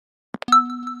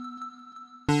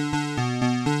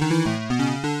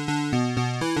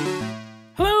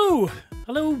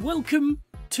welcome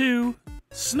to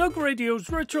Snugradio's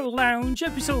Retro Lounge,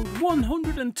 episode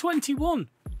 121.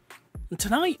 And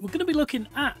tonight we're going to be looking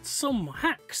at some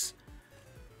hacks.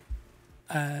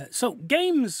 So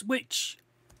games which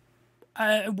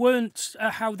weren't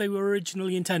how they were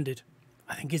originally intended,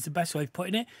 I think is the best way of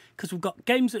putting it, because we've got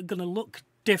games that are going to look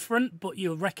different, but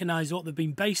you'll recognise what they've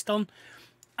been based on.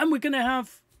 And we're going to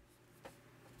have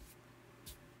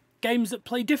games that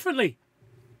play differently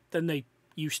than they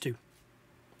used to.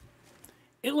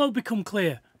 It'll all become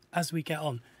clear as we get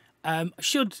on. I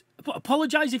should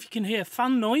apologise if you can hear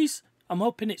fan noise. I'm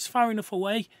hoping it's far enough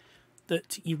away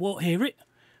that you won't hear it.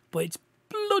 But it's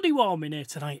bloody warm in here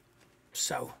tonight.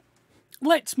 So,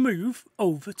 let's move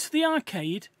over to the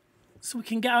arcade so we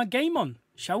can get our game on,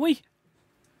 shall we?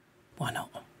 Why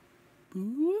not?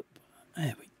 Boop.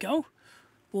 There we go.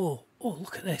 Whoa, oh,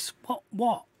 look at this.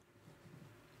 What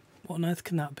on earth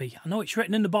can that be? I know it's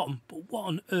written in the bottom, but what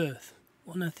on earth?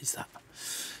 What on earth is that?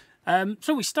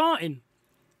 So we're starting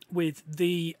with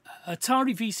the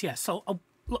Atari VCS. So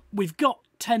look, we've got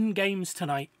 10 games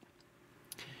tonight.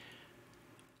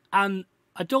 And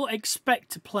I don't expect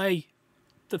to play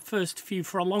the first few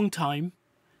for a long time,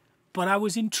 but I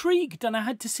was intrigued and I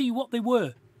had to see what they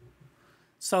were.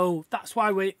 So that's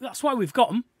why we've got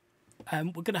them.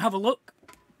 We're going to have a look.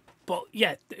 But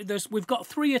yeah, we've got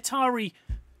 3 Atari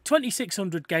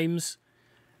 2600 games.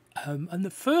 And the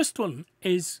first one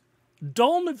is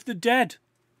Dawn of the Dead.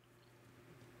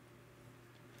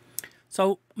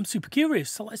 So I'm super curious,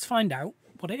 so let's find out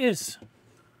what it is.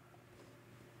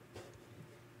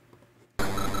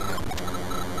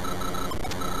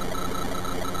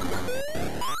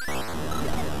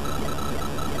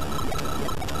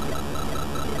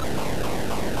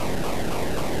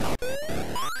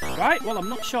 Right, well, I'm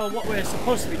not sure what we're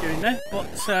supposed to be doing there, but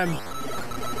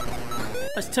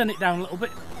let's turn it down a little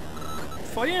bit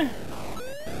for you,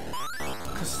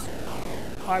 because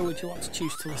why would you want to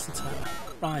choose to listen to that?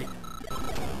 Right,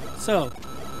 so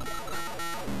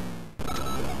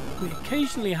we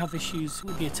occasionally have issues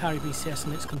with the Atari VCS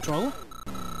and its controller,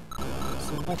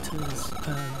 so let us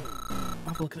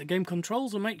have a look at the game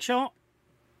controls and make sure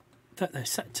that they're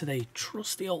set to the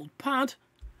trusty old pad.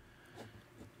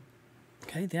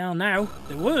 Okay, they are now.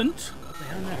 They weren't, but they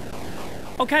are now.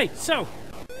 Okay, so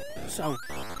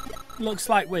looks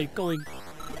like we're going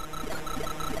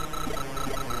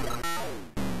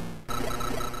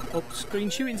up screen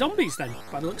shooting zombies then,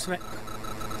 by the looks of it.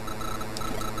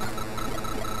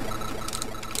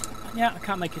 Yeah, I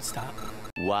can't make it start.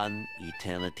 One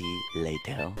eternity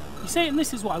later. You see, and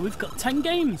this is why we've got 10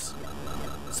 games.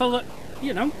 So that,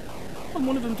 you know, when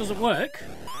one of them doesn't work.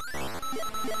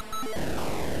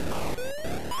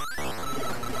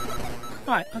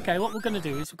 Right, okay, what we're going to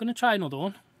do is we're going to try another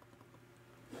one.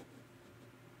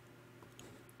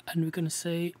 And we're going to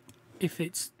see if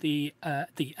it's the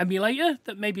emulator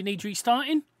that maybe needs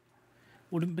restarting.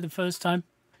 Wouldn't be the first time.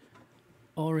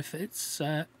 Or if it's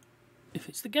the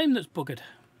game that's buggered.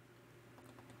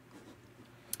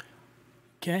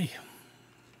 Okay.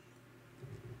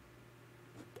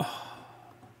 Oh.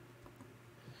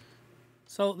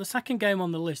 So the second game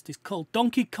on the list is called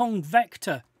Donkey Kong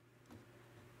Vector.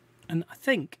 And I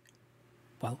think,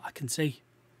 well, I can see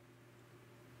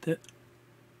that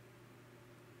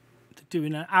they're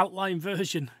doing an outline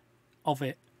version of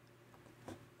it.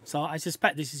 So I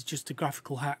suspect this is just a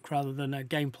graphical hack rather than a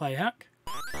gameplay hack.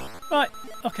 Right,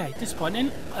 okay, disappointing.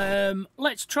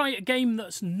 Let's try a game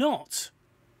that's not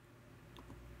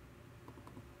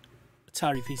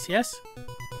Atari VCS.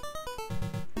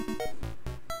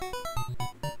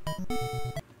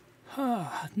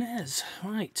 Ah, NES,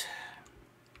 right.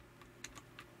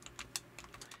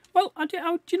 Well, do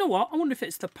you know what? I wonder if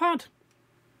it's the pad.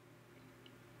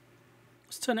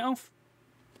 Let's turn it off.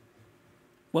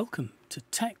 Welcome to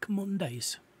Tech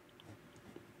Mondays,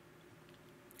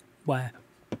 where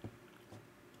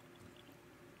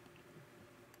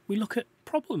we look at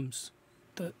problems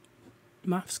that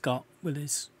Math's got with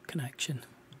his connection.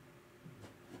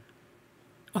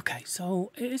 Okay,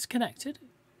 so it is connected,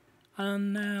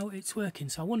 and now it's working.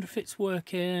 So I wonder if it's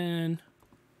working.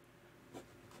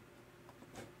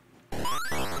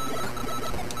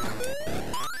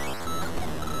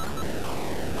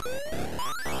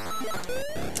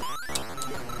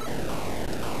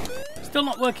 Still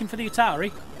not working for the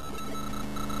Atari.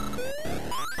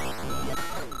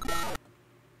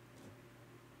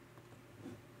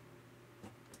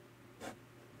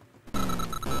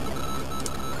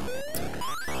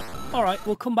 Alright,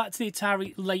 we'll come back to the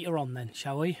Atari later on then,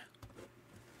 shall we?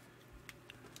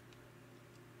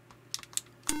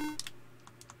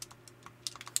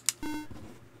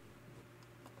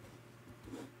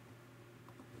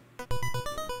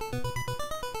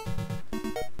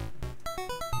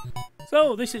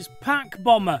 So this is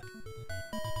Pac-Bomber,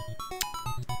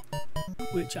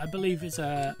 which I believe is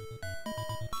a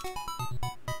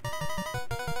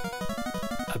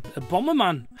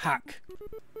Bomberman hack.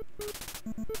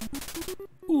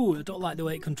 Ooh, I don't like the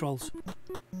way it controls.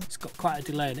 It's got quite a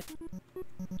delay in it.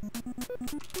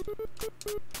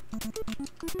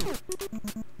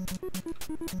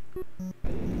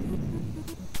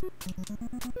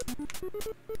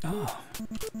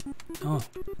 Oh,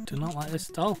 do not like this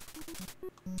at all.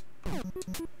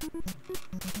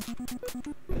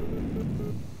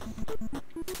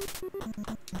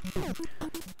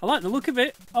 I like the look of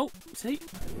it. Oh, see?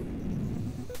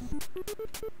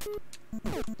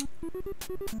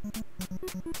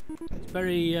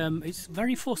 It's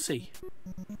very fussy.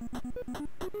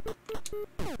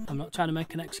 I'm not trying to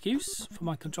make an excuse for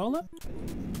my controller,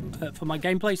 for my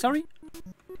gameplay, sorry.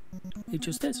 It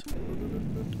just is.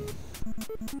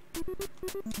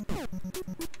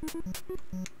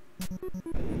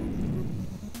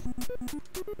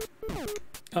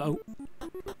 Uh-oh.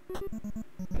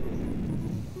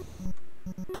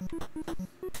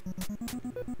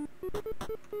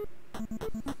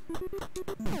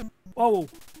 Oh,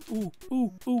 ooh.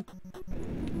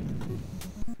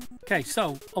 Okay,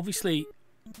 so obviously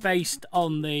based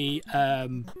on the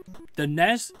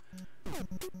NES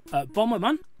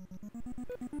Bomberman.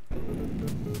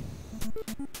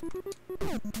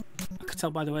 I could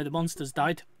tell by the way the monsters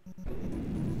died.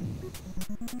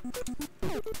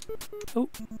 Oh.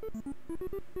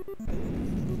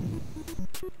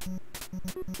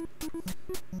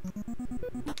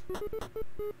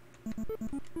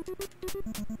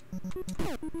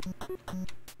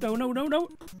 No.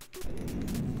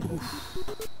 Oof.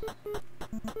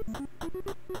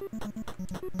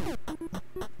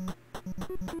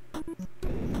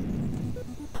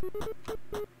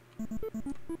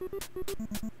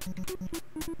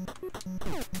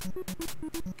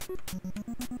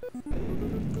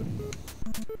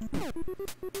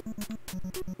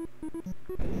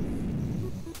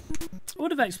 I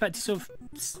would have expected to have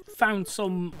found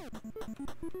some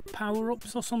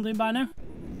power-ups or something by now.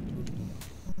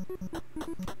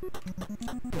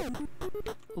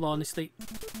 Although honestly,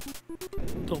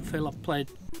 don't feel I've played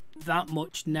that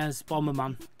much NES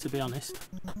Bomberman, to be honest.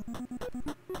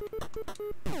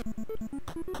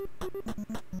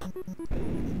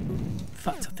 In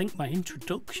fact, I think my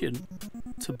introduction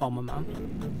to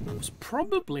Bomberman was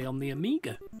probably on the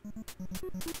Amiga.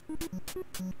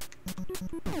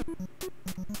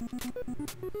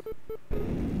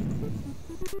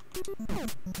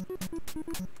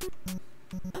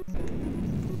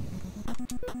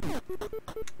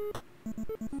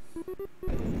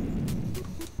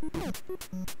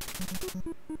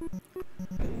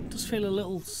 Does feel a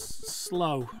little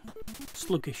slow,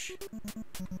 sluggish.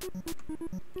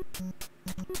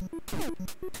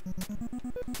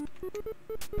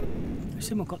 I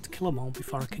assume I've got to kill them all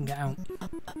before I can get out.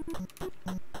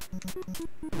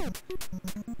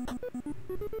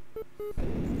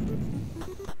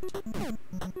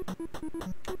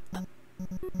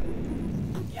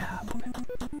 Yeah,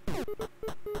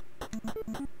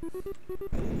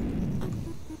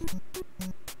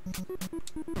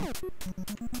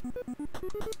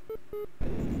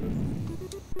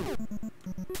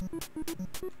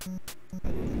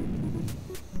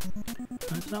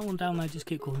 that one down there, just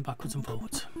keep going backwards and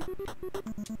forwards.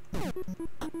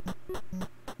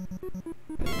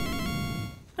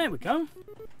 There we go.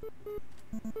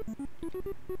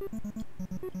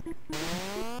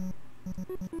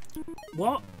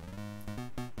 What?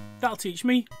 That'll teach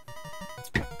me.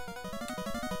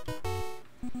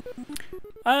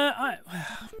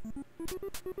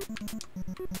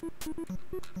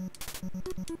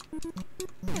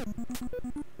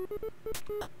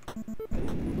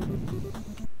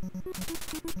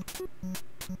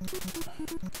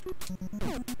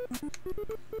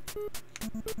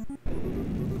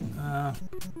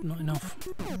 Not enough.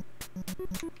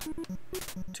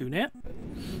 Too near.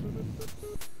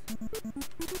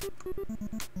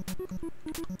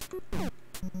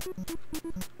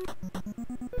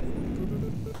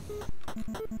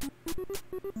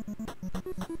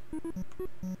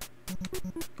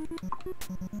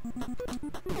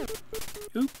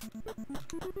 Ooh.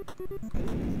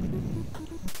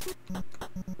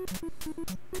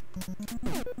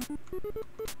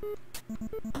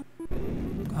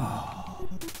 Oh,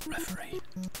 referee.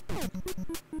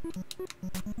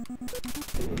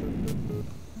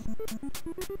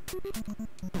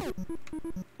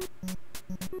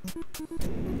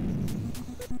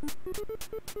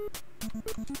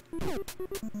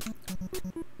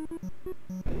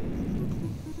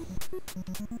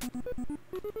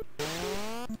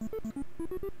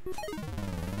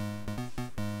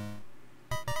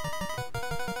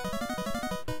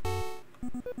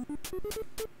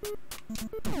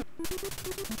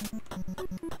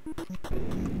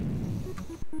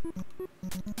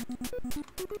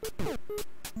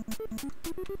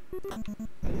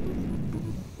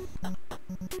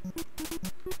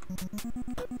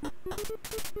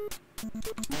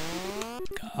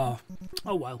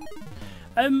 Oh well.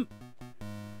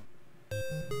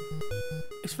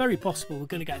 It's very possible we're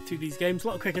going to get through these games a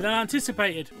lot quicker than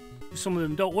anticipated. Some of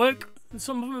them don't work, and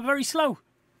some of them are very slow.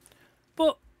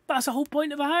 But that's the whole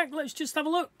point of a hack. Let's just have a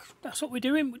look. That's what we're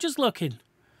doing. We're just looking.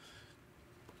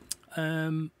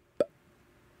 I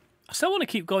still want to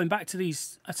keep going back to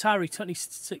these Atari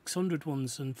 2600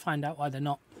 ones and find out why they're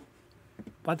not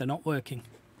working.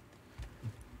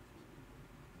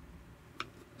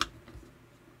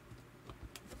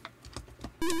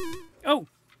 Oh!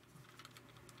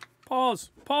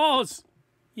 Pause!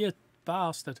 You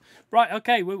bastard. Right,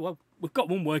 okay, we've got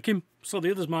one working, so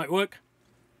the others might work.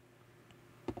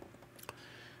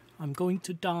 I'm going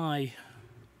to die.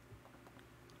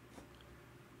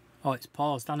 Oh, it's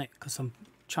paused, hasn't it? Because I'm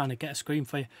trying to get a screen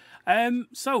for you.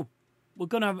 So we're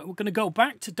gonna go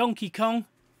back to Donkey Kong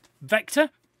Vector.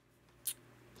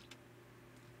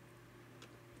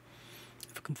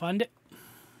 If I can find it.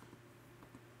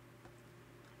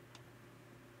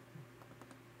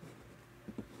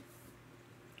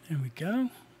 There we go.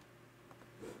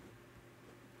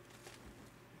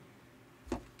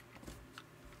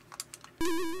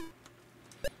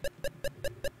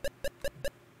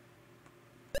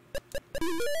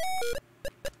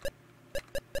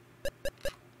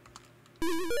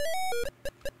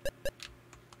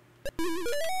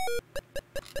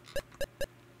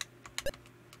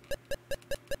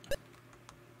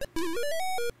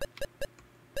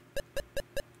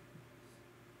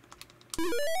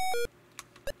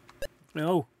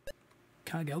 No,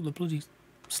 can't get up the bloody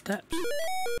steps.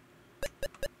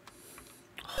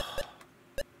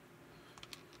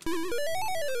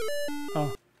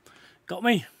 Oh, got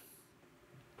me.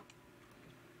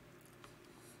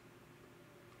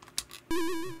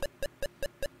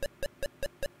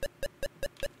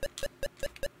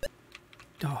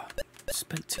 Oh,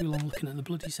 spent too long looking at the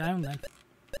bloody sound then.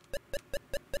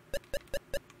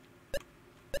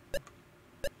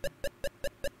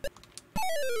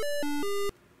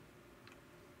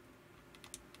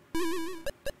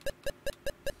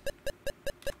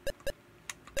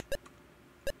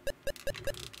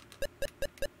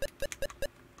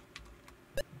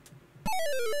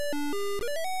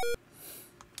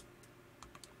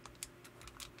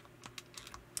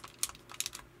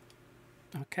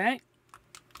 Okay.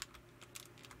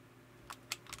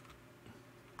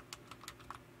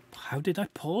 How did I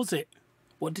pause it?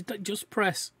 What did I just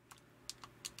press?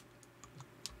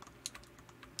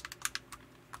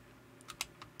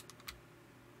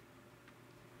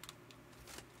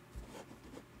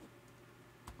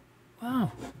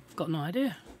 Wow, I've got no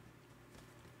idea.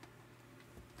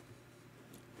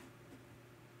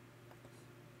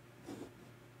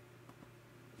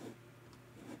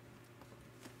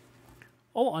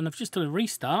 Oh, and I've just done a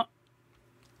restart.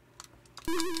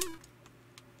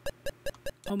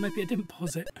 Oh, maybe I didn't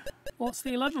pause it. What's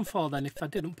the 11 for then if I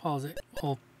didn't pause it?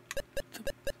 Or...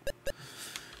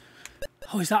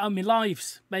 Oh, is that on my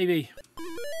lives? Maybe.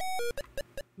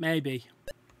 Maybe.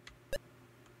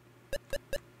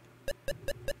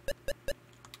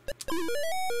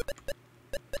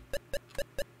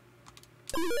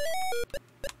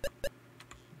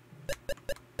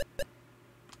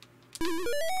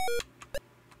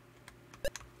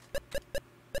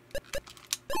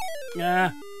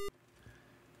 Yeah.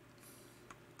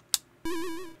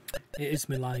 It is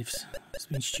my lives. It's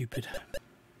been stupid.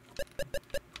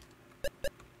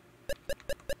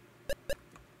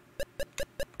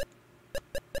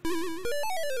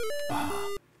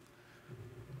 Oh.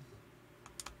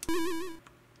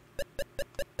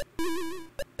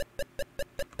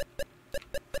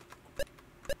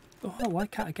 Oh, why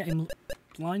can't I get him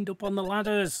lined up on the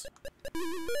ladders?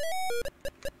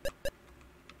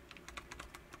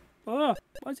 Oh,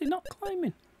 why is he not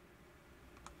climbing?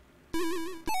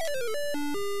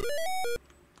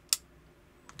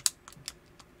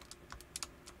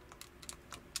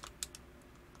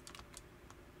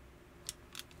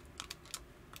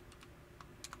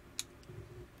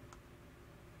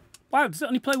 Wow, does it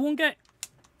only play one game?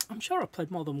 I'm sure I've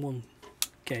played more than one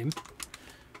game.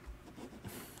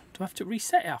 Do I have to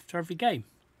reset it after every game?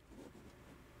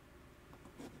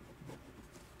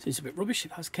 Seems a bit rubbish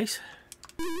if that's the case.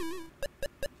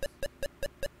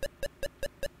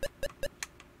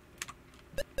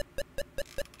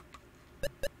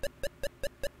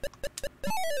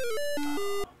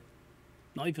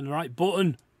 Not even the right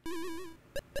button.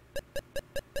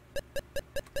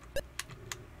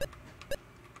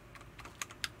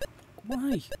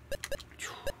 Why?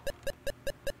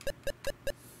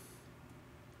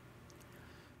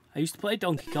 I used to play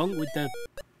Donkey Kong with the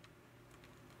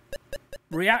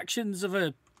reactions of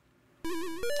a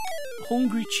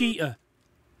hungry cheetah.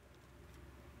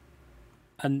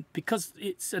 And because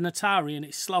it's an Atari and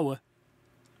it's slower,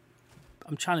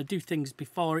 I'm trying to do things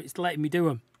before it's letting me do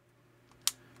them.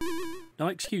 No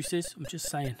excuses, I'm just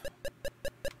saying.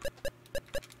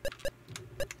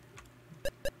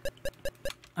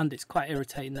 And it's quite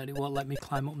irritating that it won't let me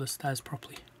climb up the stairs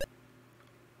properly.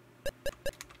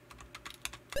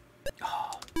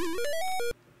 Oh.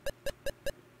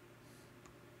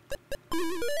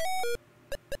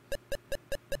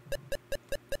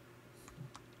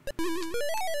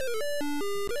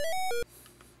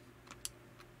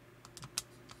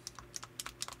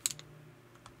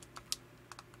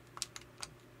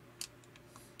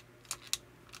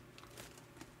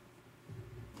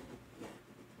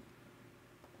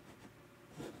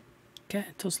 Okay,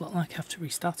 it does look like I have to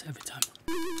restart it every time.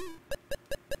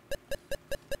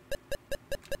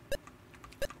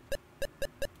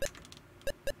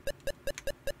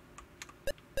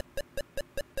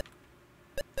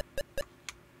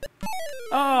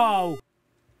 Oh!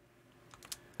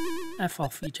 F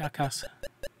off, you jackass.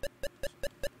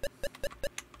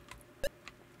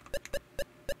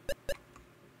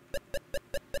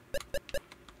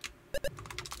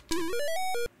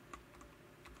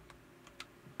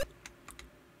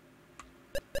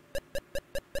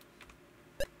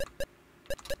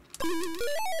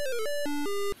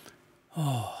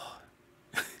 Oh.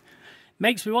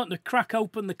 Makes me want to crack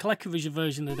open the ColecoVision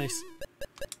version of this.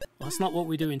 Well, that's not what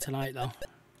we're doing tonight, though.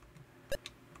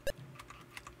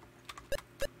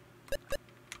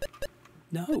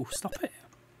 No, stop it.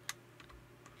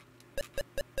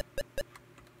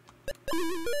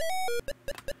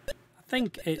 I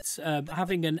think it's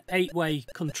having an 8-way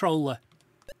controller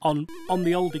on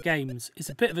the older games is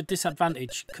a bit of a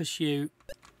disadvantage because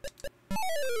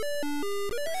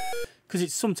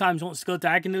it sometimes wants to go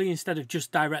diagonally instead of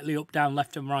just directly up, down,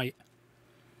 left and right.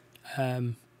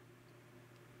 And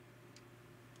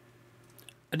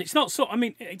it's not so. I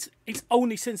mean, it's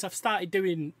only since I've started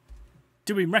doing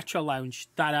Retro Lounge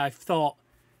that I've thought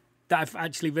that I've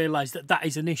actually realised that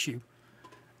is an issue.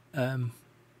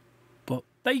 But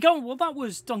there you go. Well, that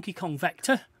was Donkey Kong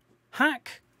Vector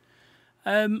hack.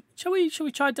 Shall we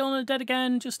try Dawn of the Dead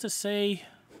again just to see?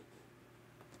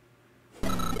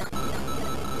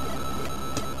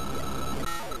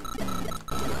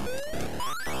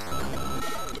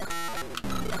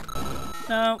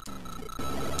 No.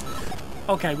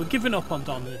 Okay, we're giving up on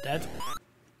Dawn of the Dead.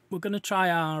 We're going to try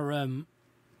our...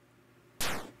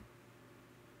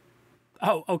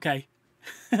 Oh, okay.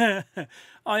 I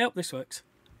hope this works.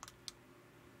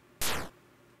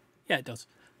 Yeah, it does.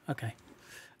 Okay.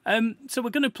 So we're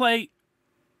going to play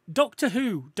Doctor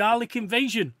Who Dalek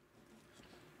Invasion.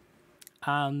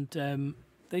 And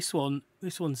this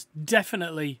one's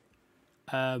definitely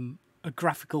a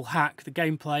graphical hack. The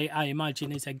gameplay, I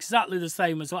imagine, is exactly the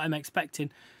same as what I'm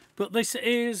expecting. But this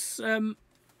is... well,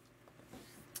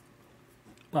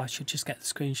 I should just get the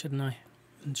screen, shouldn't I?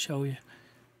 And show you.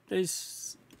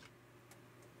 This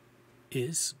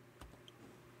is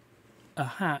a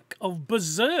hack of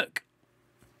Berserk.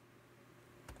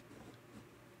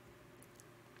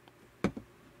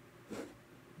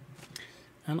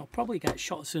 And I'll probably get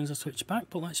shot as soon as I switch back,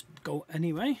 but let's go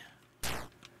anyway.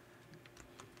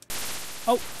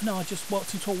 Oh, no, I just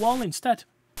walked into a wall instead.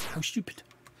 How stupid.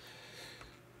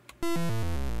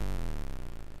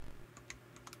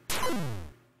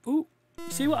 Ooh, you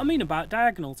see what I mean about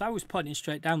diagonals? I was pointing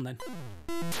straight down then.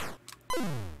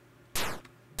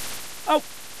 Oh,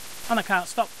 and I can't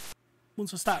stop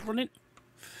once I start running.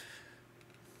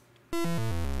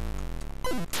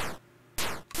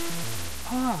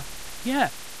 Ah, yeah.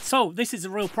 So this is a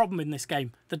real problem in this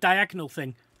game. The diagonal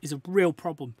thing is a real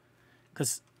problem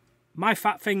because my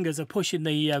fat fingers are pushing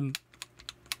the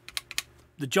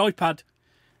joypad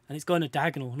and it's going a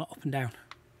diagonal, not up and down.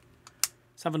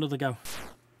 Let's have another go.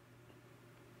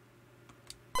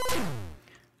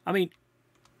 I mean,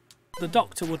 the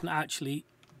Doctor wouldn't actually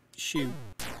shoot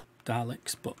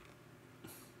Daleks, but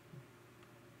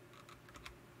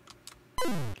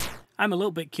I'm a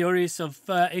little bit curious of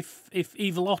if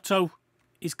Evil Otto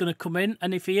is going to come in,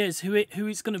 and if he is, who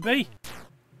it's going to be.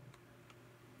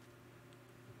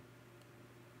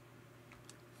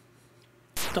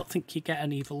 Don't think you get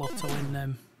an Evil Otto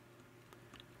in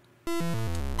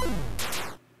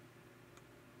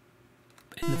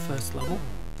the first level.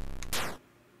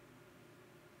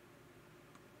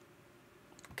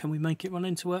 Can we make it run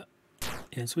into it?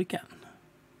 Yes, we can.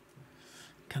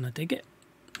 Can I dig it?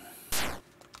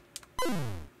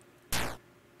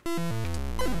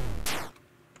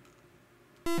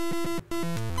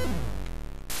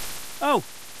 Oh,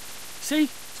 see?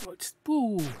 It's,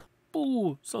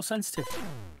 ooh, so sensitive.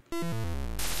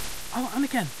 Oh, and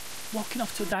again, walking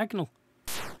off to a diagonal.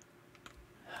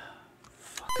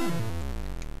 Fuck.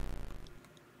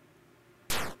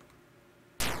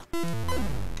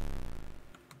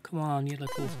 Come on, you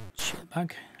little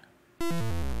shitbag.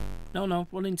 No,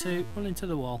 run into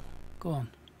the wall. Go on.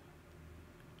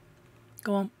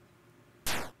 Go on.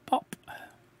 Pop.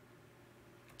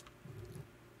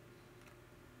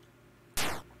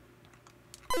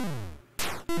 I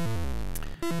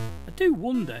do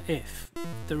wonder if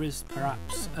there is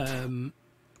perhaps a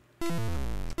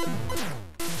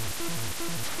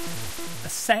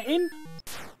setting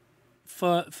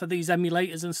for these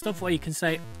emulators and stuff where you can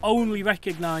say only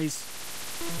recognise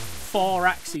 4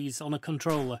 axes on a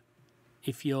controller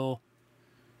if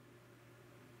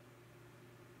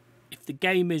the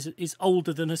game is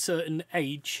older than a certain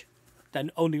age,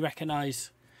 then only recognise.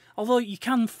 Although you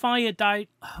can fire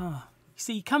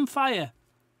you can fire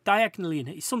diagonally in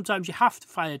it. Sometimes you have to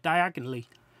fire diagonally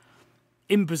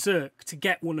in Berserk to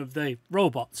get one of the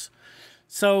robots.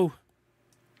 So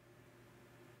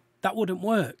that wouldn't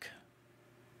work.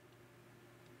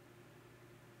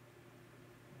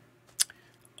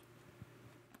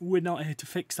 We're not here to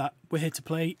fix that. We're here to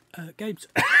play games.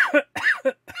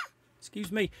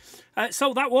 Excuse me.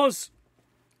 So that was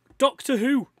Doctor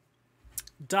Who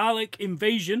Dalek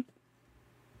Invasion.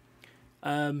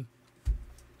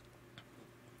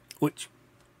 Which,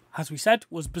 as we said,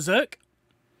 was Berserk.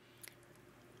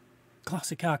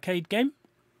 Classic arcade game.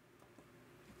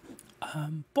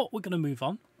 But we're going to move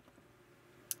on.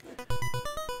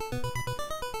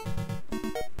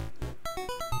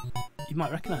 You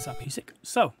might recognise that music.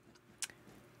 So,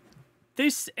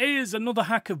 this is another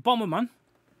hack of Bomberman.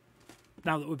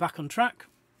 Now that we're back on track.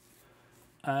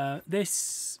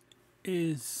 This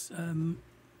is...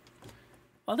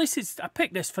 well, this is... I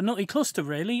picked this for Nutty Cluster,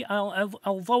 really.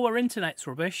 Although our internet's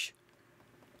rubbish.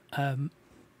 I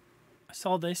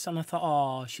saw this and I thought,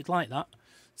 oh, she'd like that.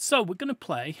 So, we're going to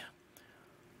play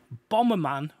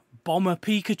Bomberman Bomber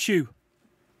Pikachu.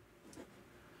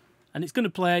 And it's going to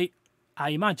play...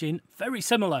 I imagine very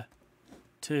similar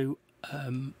to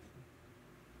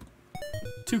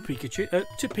Pikachu,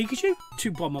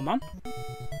 to Bomberman.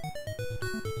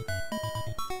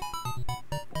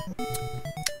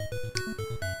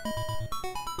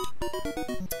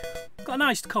 Got an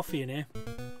iced coffee in here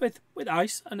with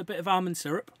ice and a bit of almond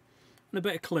syrup and a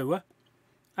bit of Kahlua,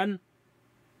 and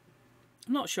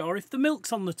I'm not sure if the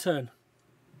milk's on the turn.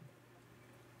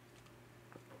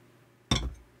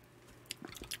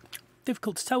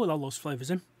 Difficult to tell with all those flavours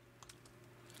in.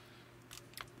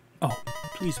 Oh,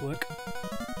 please work.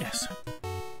 Yes.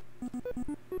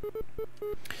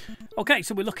 Okay,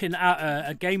 so we're looking at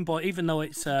a Game Boy, even though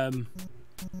it's... Alright,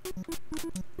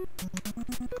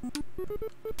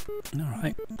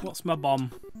 what's my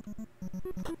bomb?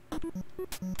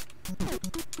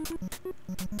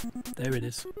 There it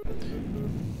is.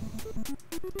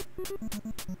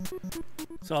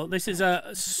 So this is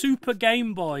a Super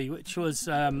Game Boy, which was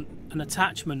an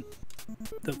attachment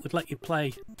that would let you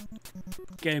play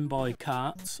Game Boy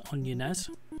carts on your NES.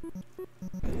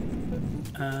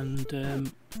 And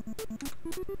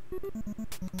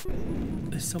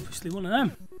this is obviously one of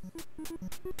them.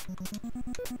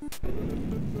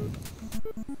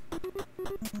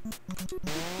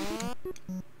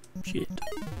 Shit.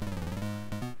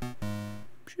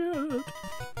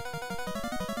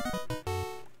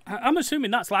 I'm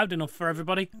assuming that's loud enough for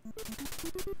everybody.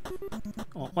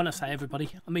 Or when I say everybody,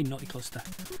 I mean Naughty Cluster.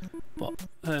 But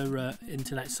her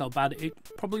internet's so bad it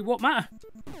probably won't matter.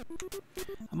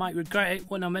 I might regret it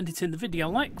when I'm editing the video,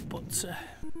 like, but...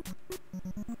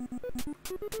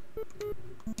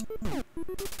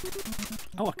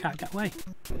 Oh, I can't get away.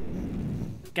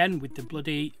 Again with the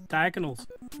bloody diagonals.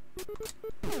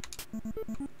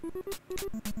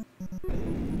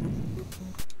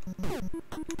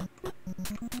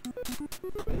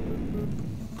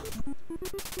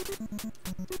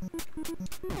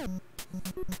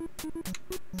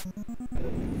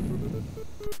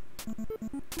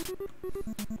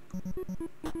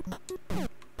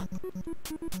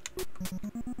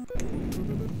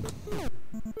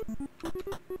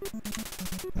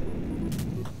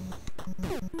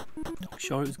 Not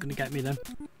sure it was going to get me then.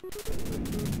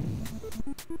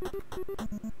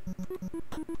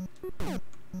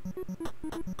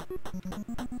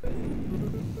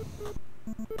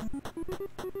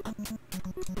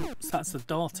 So that's the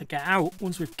door to get out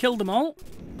once we've killed them all.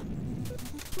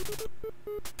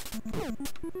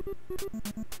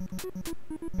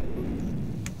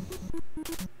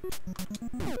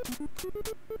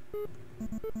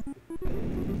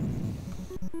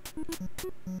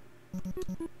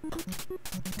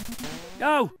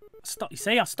 Go! Stop. You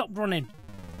see, I stopped running.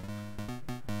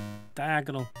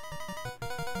 Diagonal.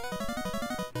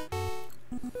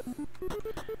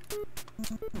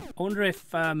 I wonder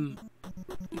if wonder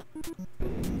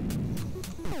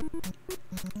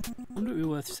if it'd be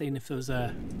worth seeing if there was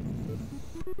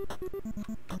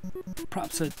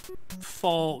perhaps a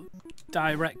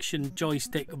 4-direction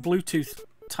joystick, a Bluetooth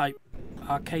type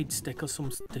arcade stick or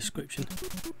some description.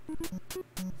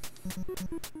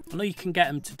 I know you can get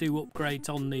them to do upgrades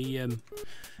on the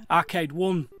Arcade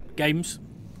 1 games.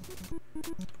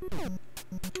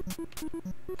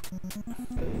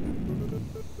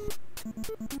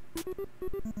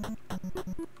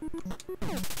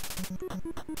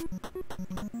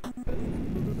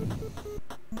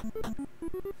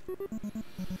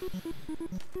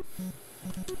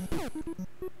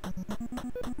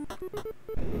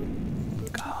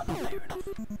 God, not near enough.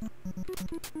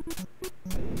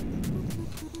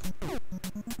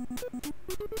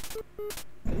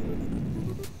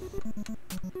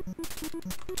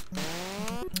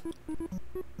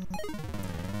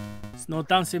 It's no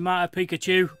dancing matter,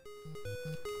 Pikachu.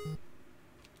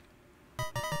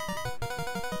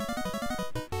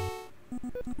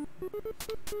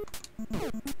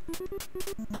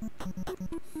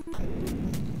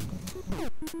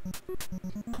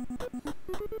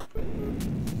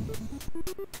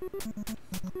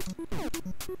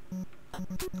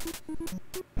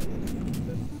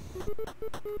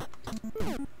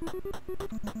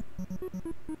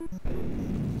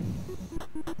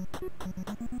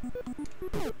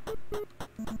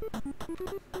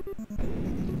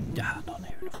 Yeah, not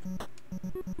near enough.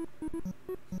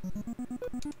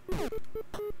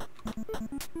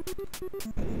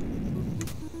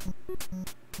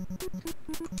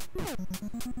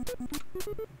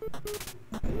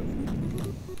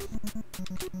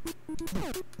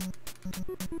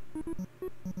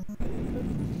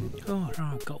 Oh, right,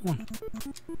 I've got one.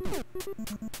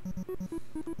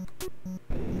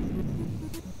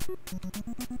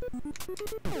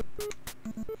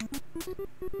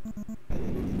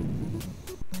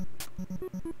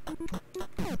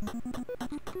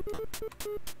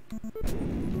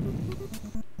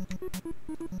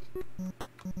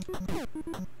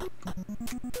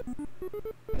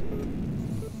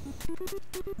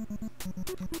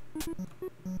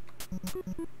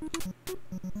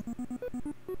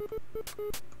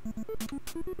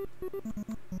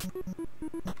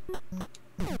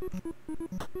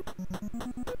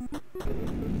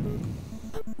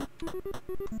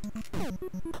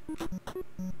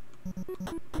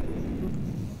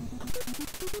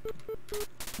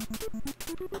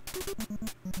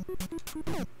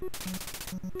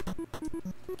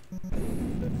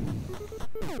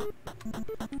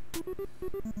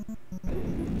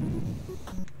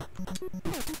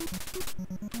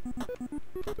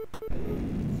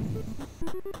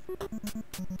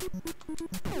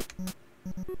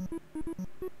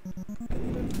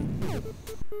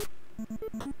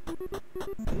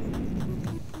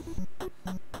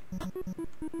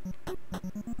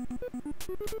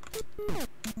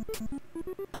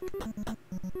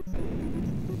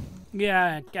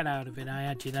 Yeah, get out of it, I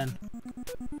had you then.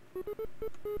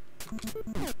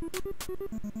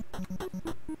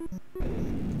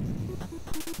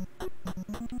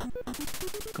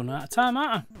 Gone out of time,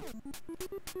 aren't I?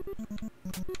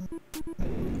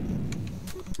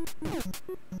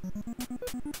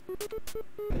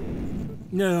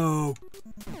 No.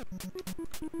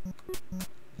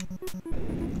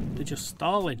 They're just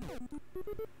stalling.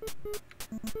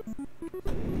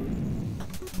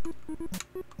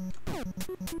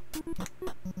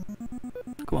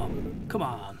 Come on, come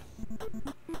on.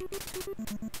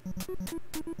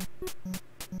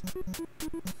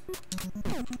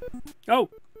 Oh!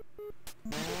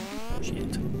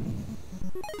 Shit.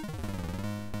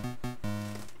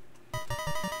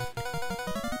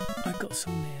 I've got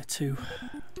some there too.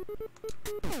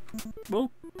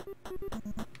 Whoa.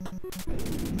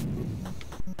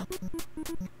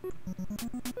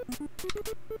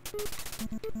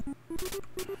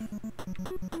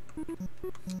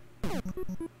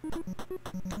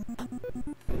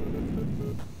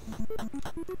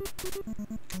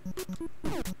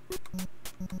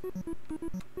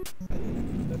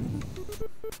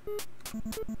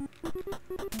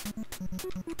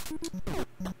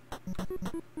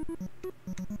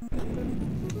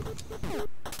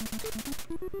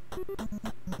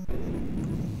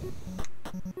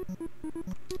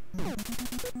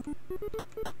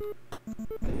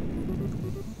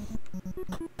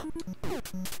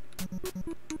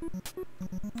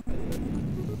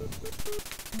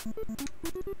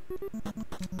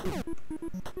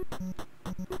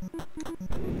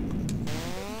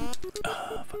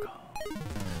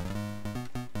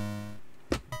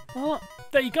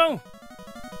 you go.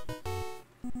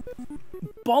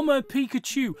 Bomber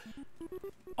Pikachu.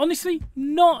 Honestly,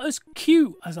 not as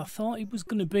cute as I thought it was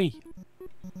going to be.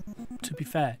 To be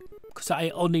fair. Because I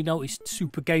only noticed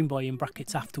Super Game Boy in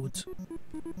brackets afterwards.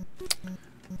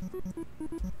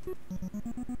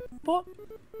 But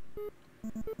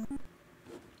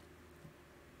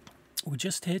we're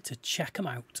just here to check them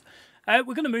out. We're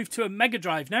going to move to a Mega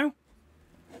Drive now.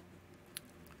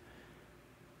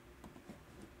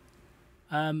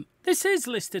 This is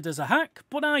listed as a hack,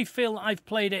 but I feel I've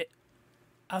played it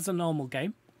as a normal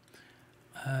game.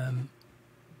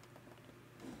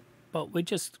 But we're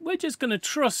just going to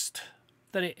trust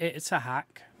that it's a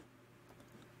hack.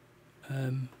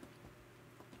 And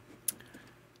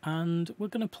we're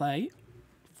going to play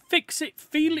Fix It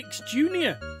Felix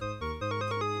Jr.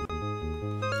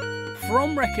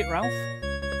 from Wreck-It Ralph.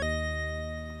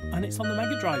 And it's on the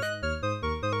Mega Drive.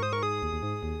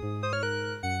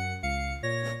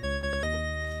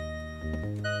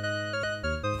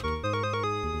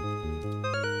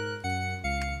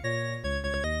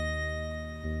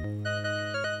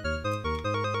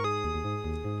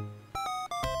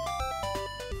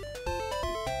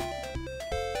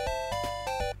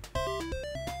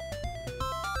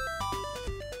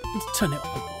 Let's turn it up a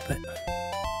little bit.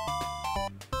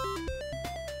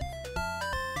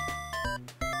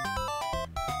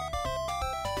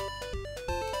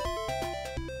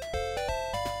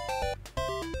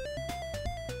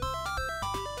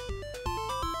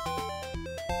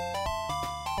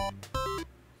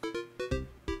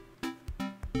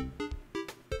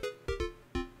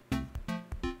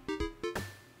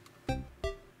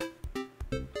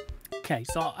 Okay,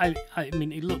 so I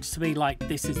mean, it looks to me like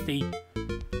this is the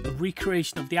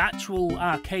recreation of the actual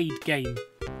arcade game.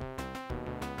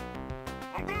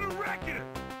 I'm gonna wreck it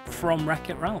from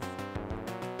Wreck-It Ralph.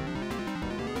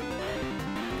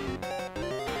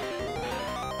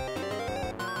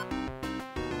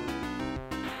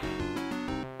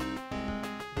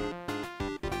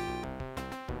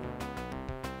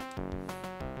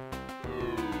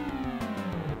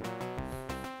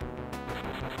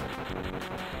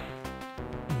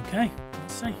 Okay,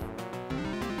 let's see.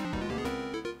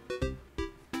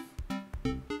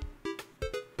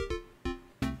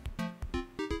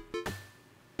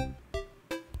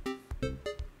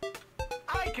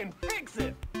 I can fix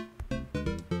it.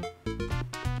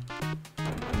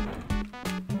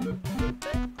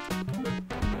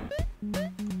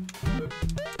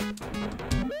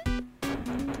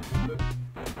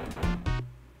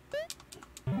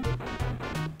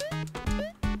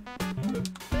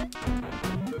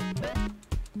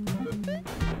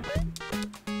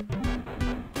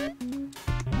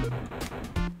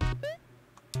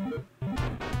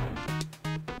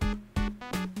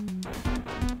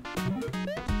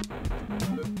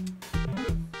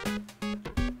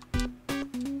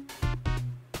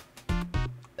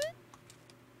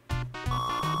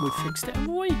 We fixed it,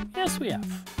 haven't we? Yes, we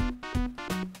have.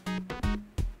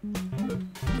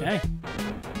 Okay.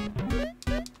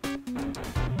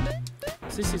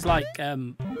 So this is like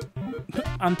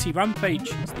anti-Rampage.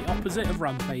 It's the opposite of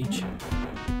Rampage.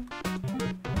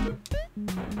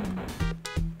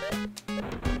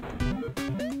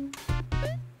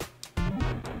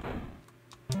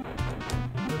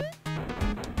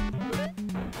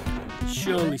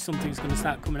 Surely something's going to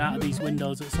start coming out of these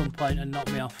windows at some point and knock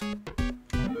me off.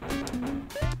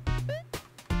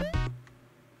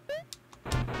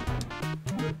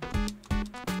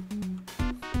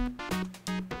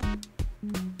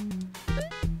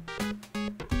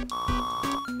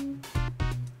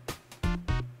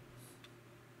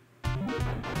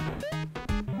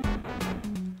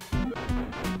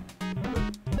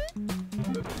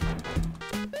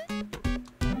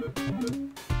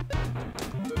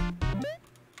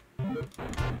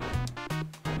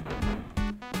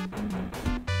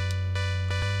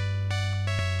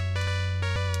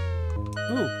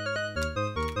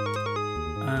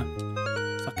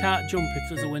 So I can't jump if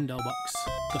there's a window box.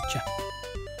 Gotcha.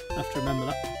 I have to remember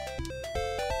that.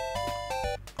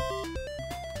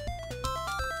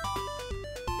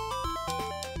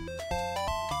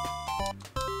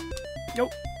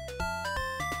 Nope.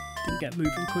 Didn't get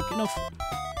moving quick enough.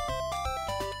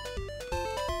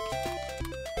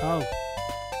 Oh.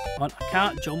 I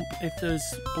can't jump if there's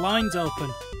blinds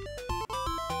open.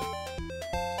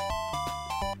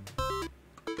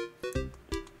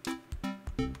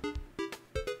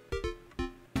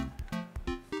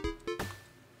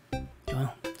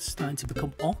 Well, it's starting to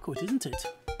become awkward, isn't it?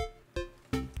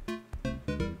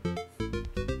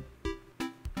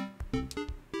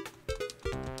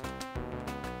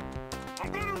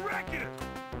 I'm gonna wreck it.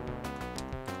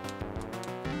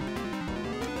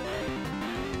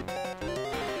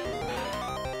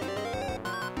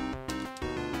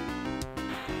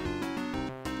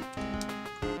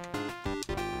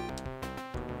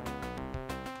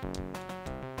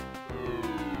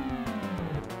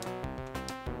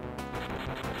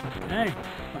 Okay,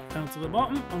 back down to the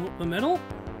bottom and up the middle.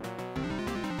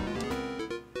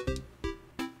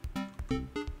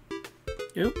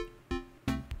 Yep.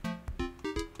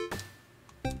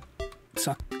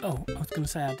 So, oh, I was going to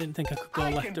say I didn't think I could go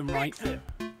left and right.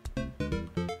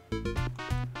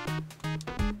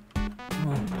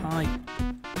 Oh, pie.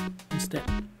 Missed it.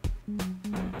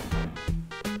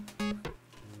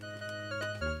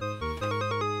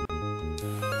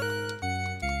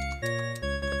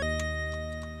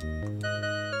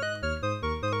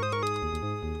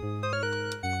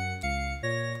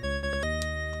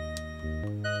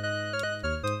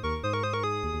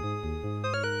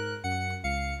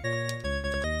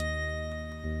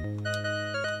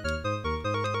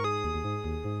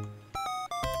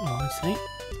 See,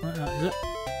 like that is it.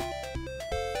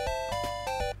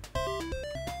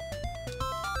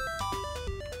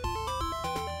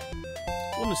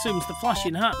 One assumes the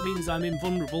flashing hat means I'm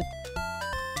invulnerable.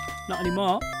 Not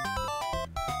anymore.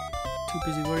 Too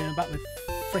busy worrying about the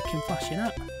frickin' flashing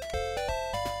hat.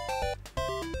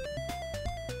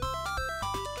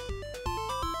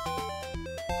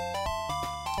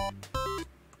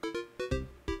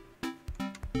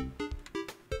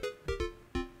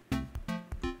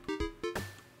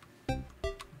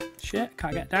 Shit,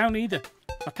 can't get down either.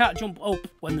 I can't jump up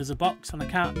when there's a box and I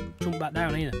can't jump back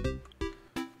down either.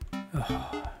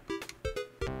 Oh.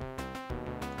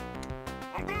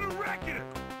 I'm gonna wreck it.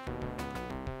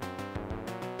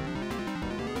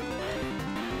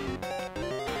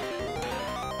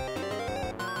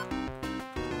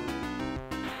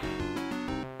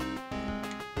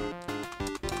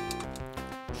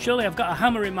 Surely I've got a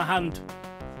hammer in my hand.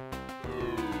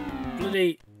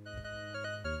 Bloody...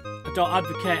 I don't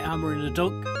advocate hammering a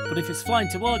duck, but if it's flying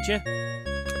towards you...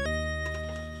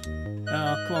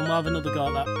 Oh, come on, we'll have another go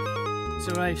at that. It's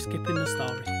alright, skipping the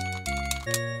story.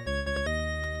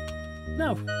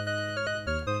 No.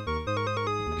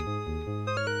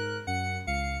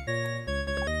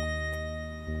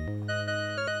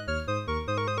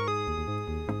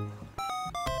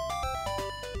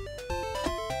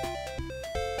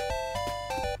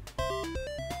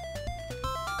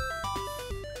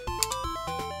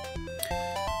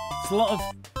 A lot of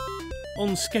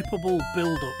unskippable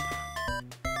build-up.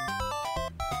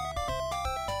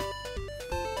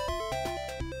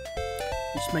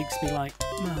 Which makes me like,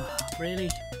 oh, really?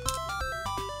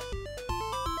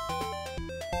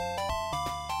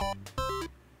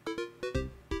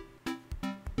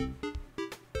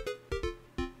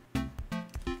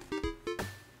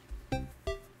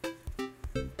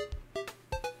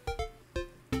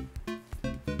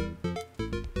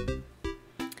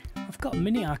 Got a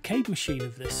mini arcade machine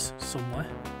of this somewhere.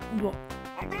 I wonder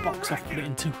what box I've put it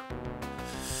into.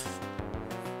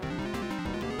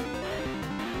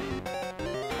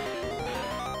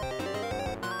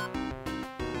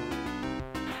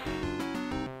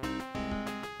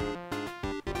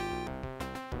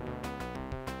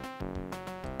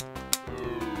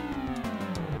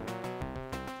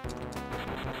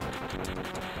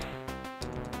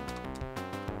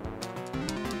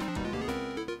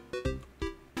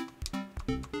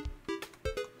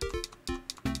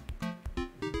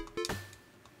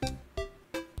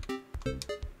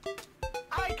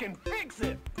 I can fix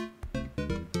it.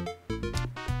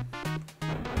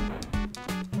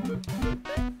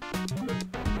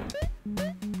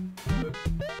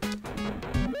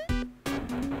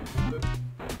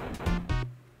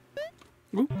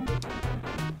 Ooh.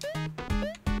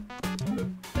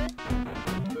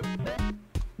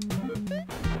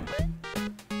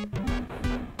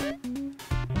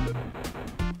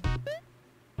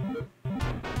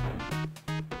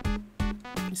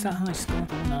 Is that high score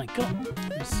the one I got?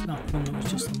 It's not one that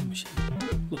was just on the machine.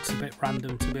 Looks a bit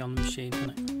random to be on the machine, doesn't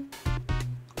it?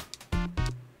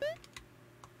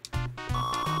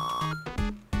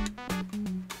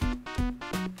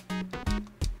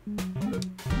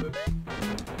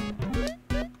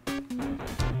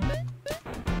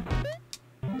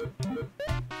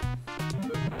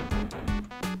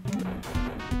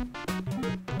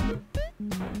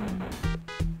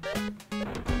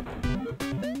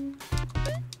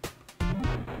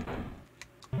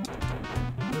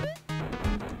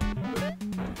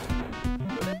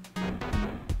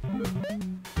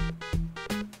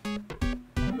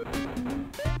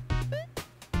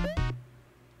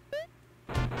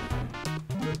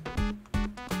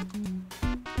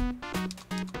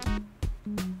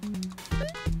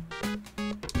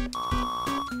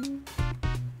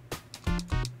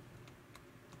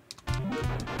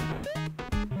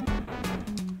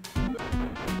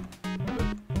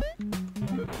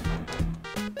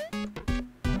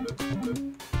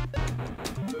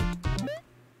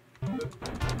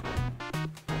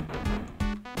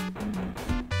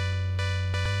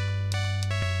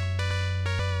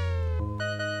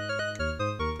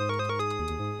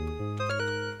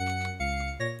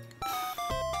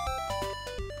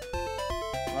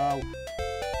 Wow.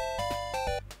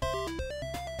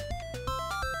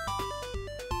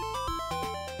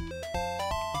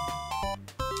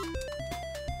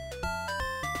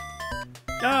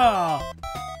 Ah!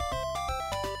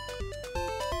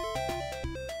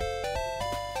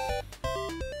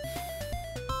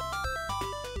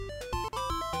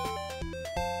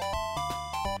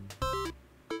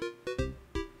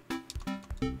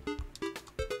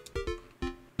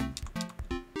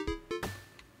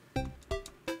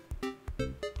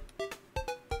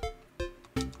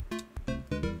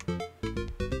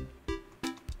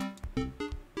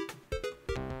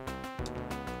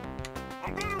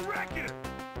 I'm gonna wreck it!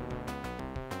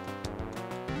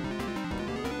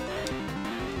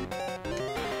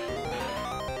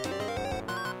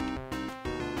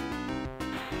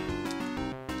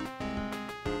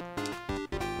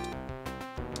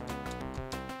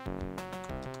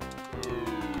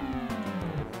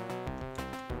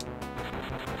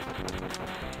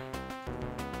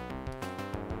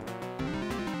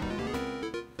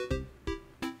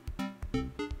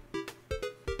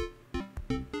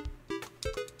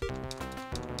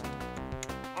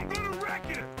 I'm gonna wreck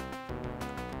it!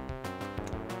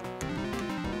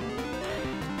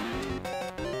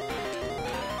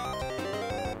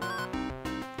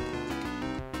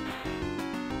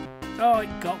 Oh,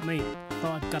 it got me.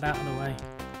 Thought I'd got out of the way.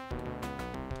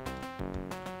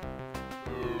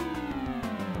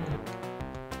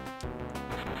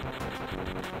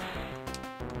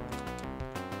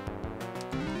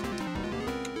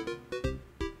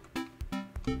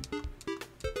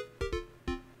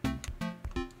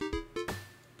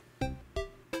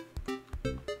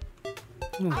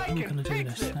 Ooh, we're gonna do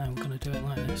this now. We're gonna do it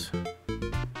like this.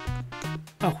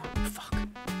 Oh, fuck.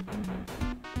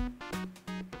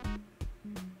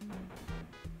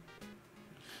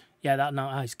 Yeah, that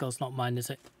ice goal's not mine,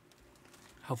 is it?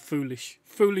 How foolish.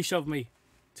 Foolish of me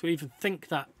to even think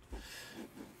that.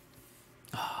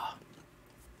 Ah.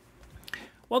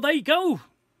 Well, there you go.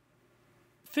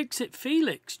 Fix It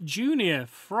Felix Jr.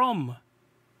 from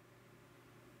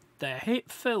their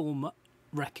hit film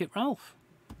Wreck-It Ralph.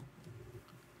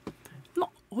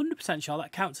 Not 100% sure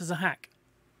that counts as a hack.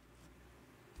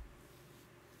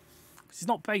 It's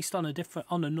not based on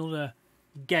another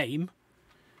game.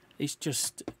 It's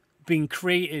just been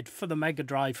created for the Mega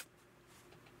Drive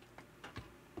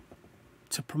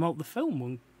to promote the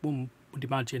film, one would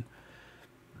imagine.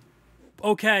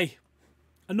 Okay,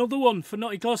 another one for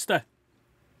Nutty Cluster.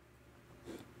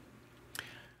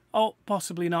 Oh,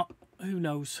 possibly not. Who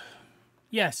knows?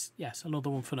 Yes,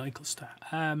 another one for Nutty Cluster.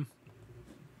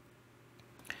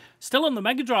 Still on the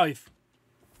Mega Drive.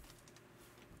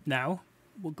 Now,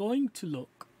 we're going to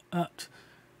look at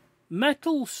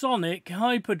Metal Sonic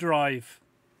Hyperdrive.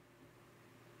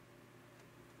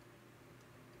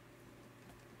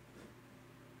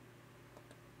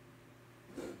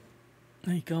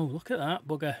 There you go, look at that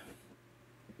bugger.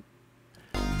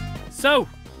 So,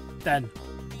 then,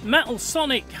 Metal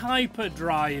Sonic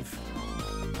Hyperdrive.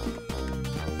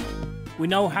 We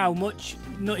know how much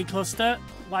Nutty Cluster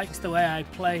likes the way I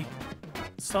play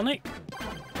Sonic.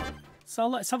 So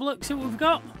let's have a look, see what we've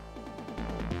got.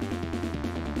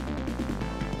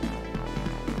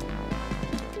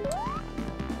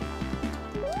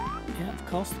 Yeah, of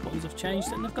course, the buttons have changed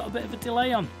and they've got a bit of a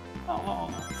delay on. Oh,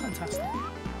 fantastic.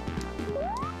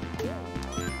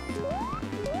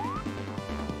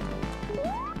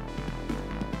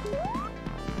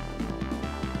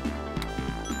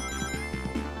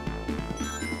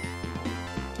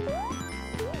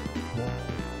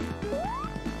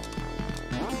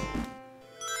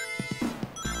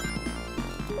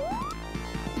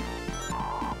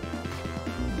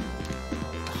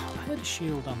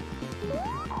 Shield on.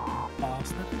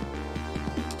 Bastard.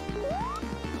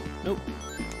 Nope.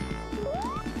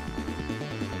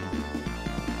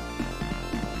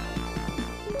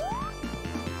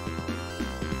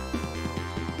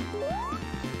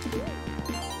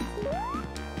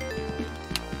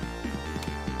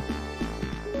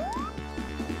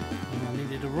 I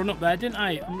needed a run up there, didn't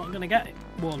I? I'm not going to get it.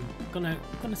 One. I'm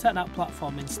gonna set that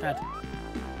platform instead.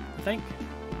 I think.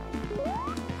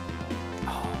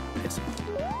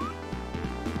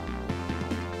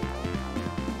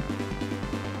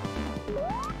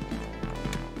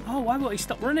 Oh, why won't he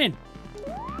stop running?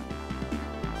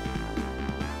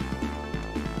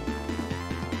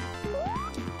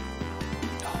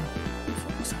 Oh, for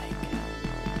fuck's sake.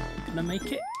 Can I make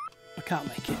it? I can't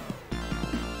make it.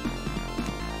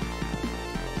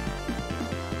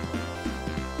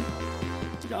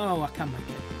 Oh, I can make it.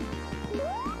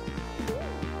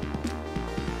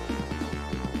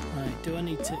 Right, do I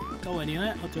need to go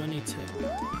anywhere or do I need to...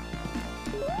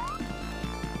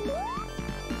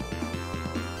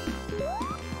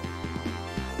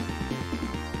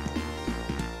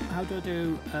 how do I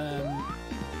do?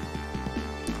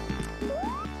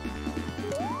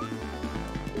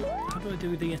 How do I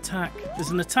do the attack?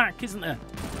 There's an attack, isn't there?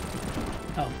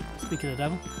 Oh, speak of the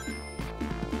devil.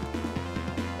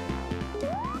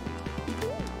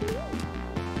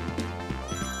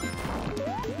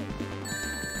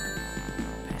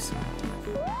 Piss off.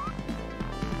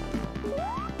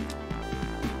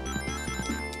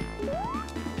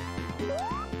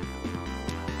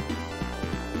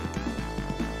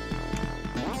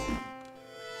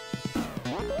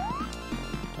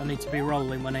 I need to be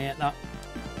rolling when I hit that.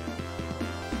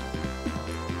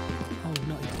 Oh,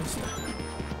 naughty buster.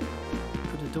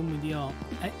 Could have done with your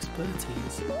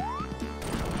expertise.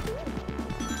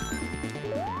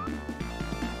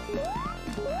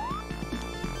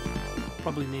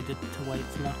 Probably needed to wait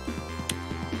for that.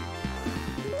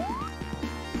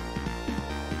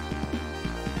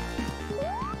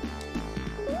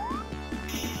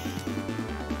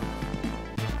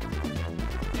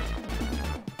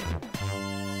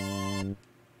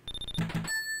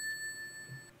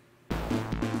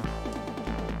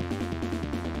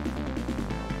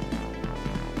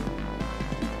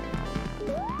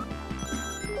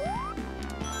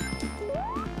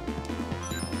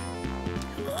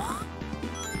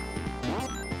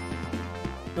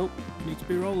 Nope, we need to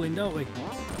be rolling, don't we?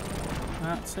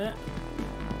 That's it.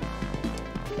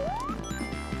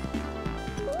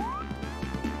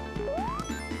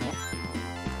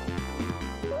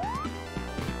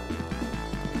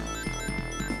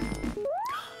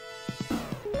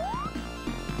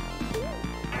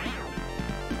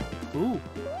 Ooh,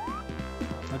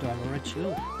 I do have a red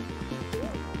shield.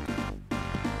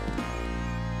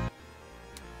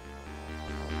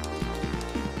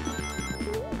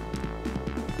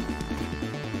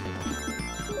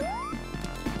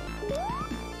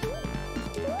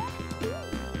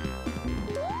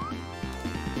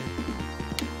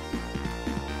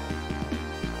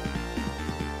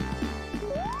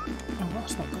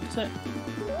 That's it.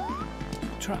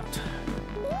 Trapped.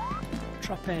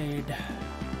 Trapped.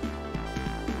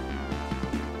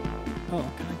 Oh,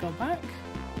 can I go back?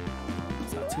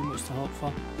 Is that too much to hope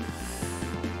for?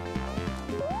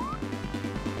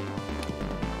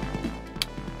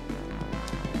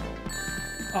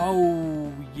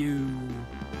 Oh, you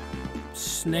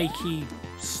snaky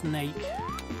snake.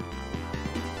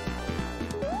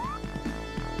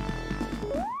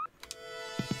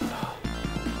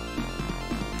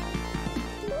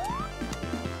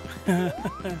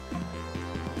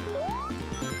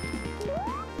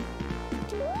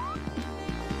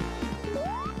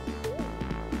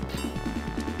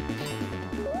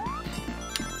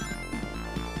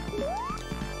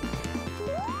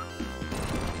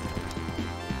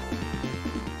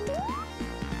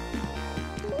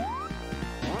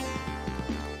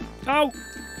 Oh!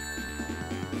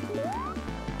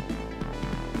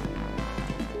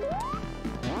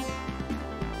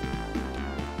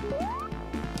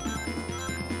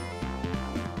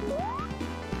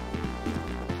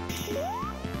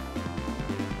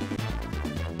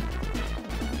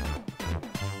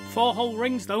 Four whole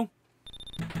rings though.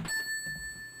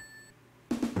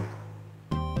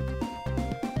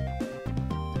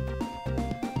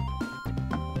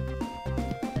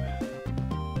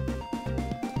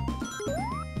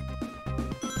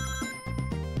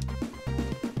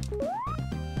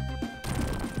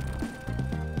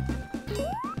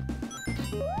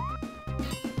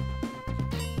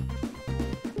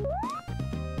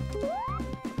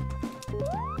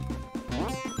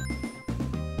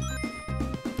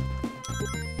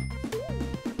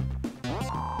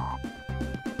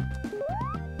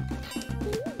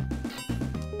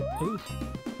 Ooh.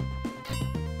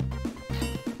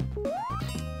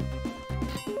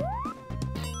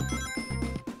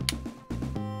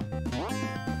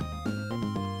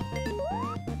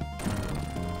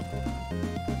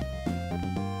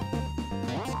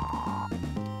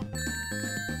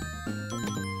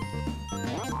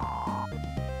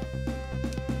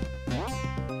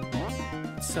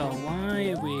 So why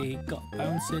have we got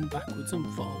bouncing backwards and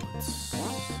forwards?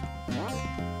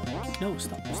 No,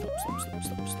 stop.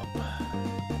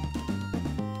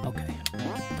 Okay.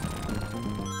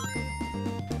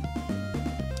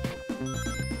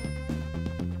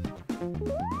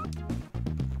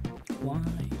 Why?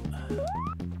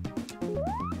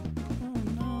 Oh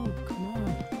no, come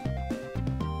on.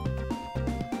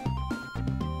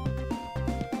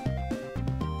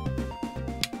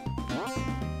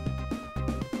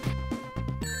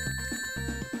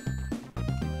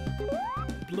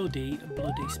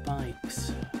 Bloody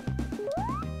spikes.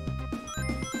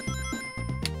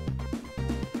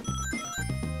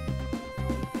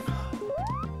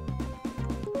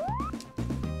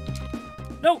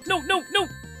 No, no, no, no!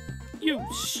 You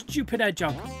stupid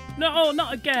hedgehog. No,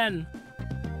 not again.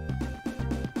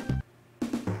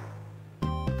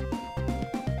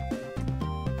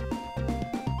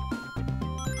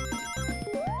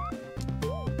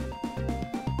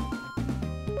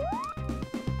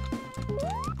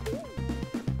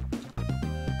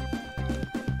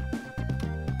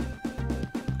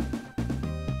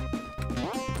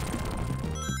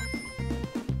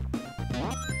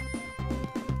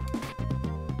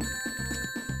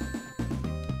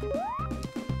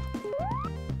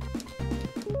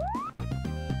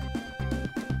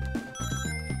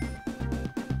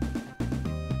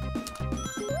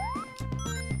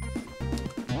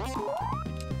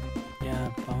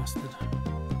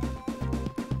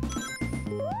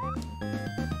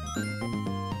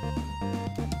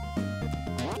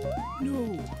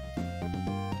 No.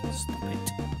 Stop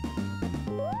it.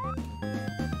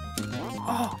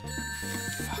 Oh,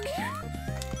 fuck you.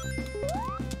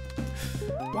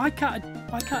 Why can't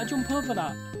I jump over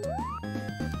that?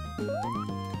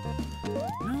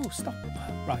 No, stop.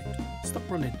 Right, stop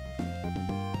running.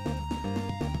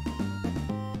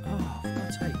 Oh, for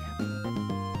God's sake.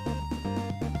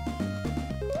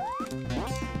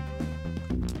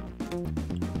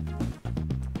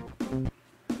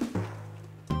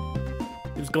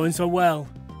 It was going so well.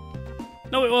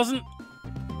 No, it wasn't.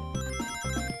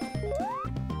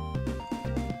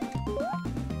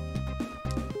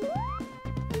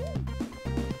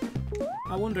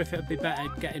 I wonder if it would be better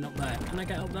getting up there. Can I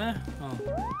get up there? Oh,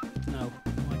 no,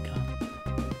 I can't.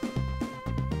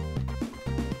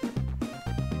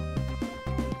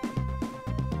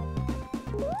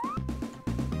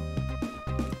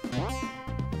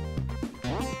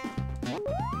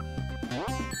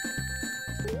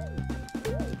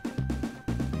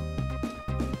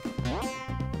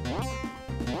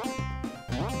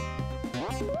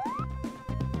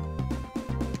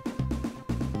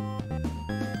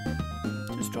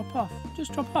 Drop off.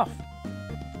 Just drop off.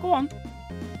 Go on.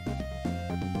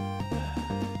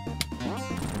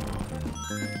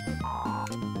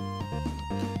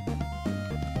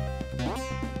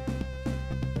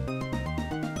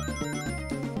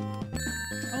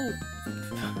 Oh,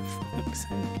 for fuck's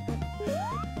sake.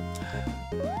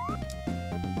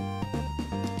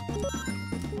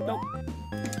 Nope.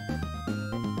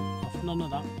 Off, none of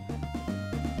that.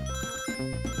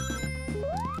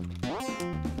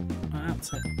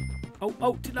 That's it.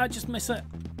 Oh, did I just miss it?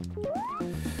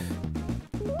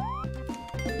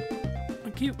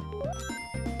 Thank you.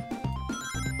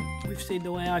 We've seen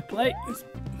the way I play.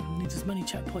 Need as many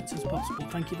checkpoints as possible.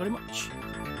 Thank you very much.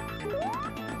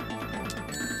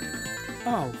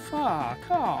 Oh,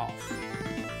 fuck off.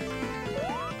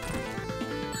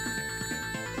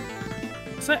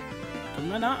 That's it. Done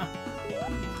then, aren't I?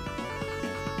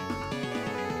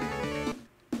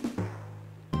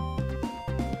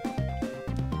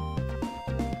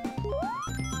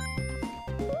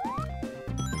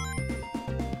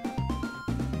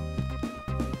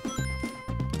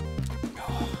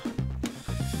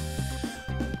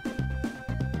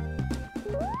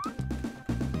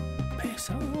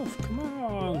 Come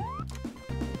on.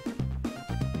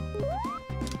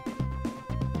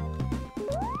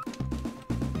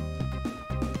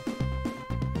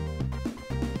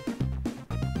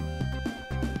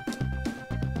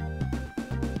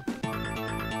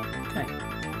 Okay.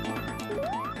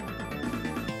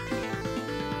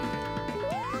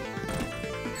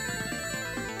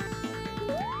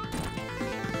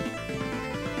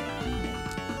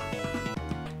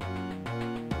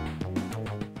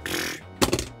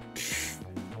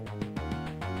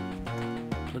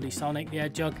 Sonic the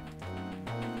Hedgehog.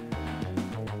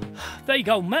 There you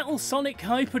go, Metal Sonic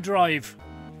Hyperdrive.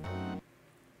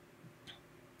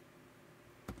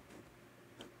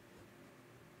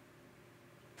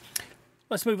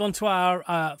 Let's move on to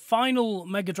our final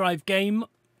Mega Drive game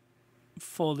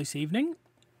for this evening.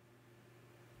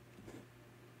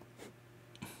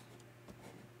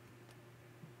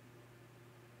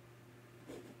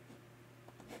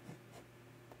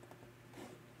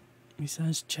 He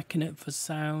says checking it for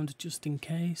sound just in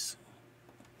case.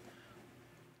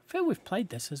 I feel we've played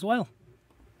this as well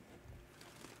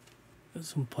at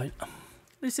some point.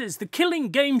 This is the Killing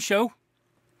Game Show.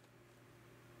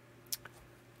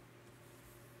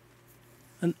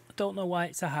 And I don't know why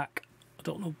it's a hack. I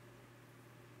don't know.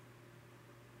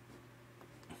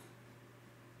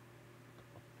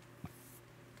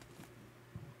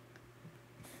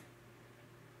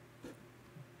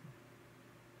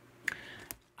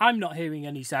 I'm not hearing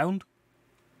any sound.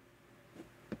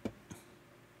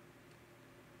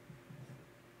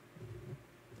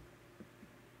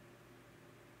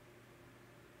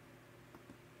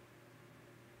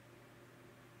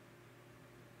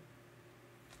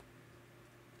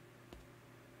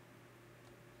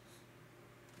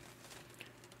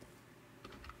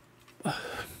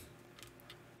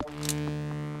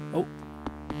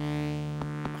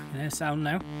 hear sound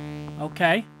now.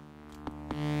 Okay.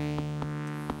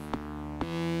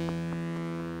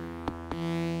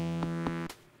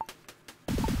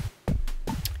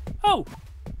 Oh!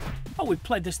 Oh, we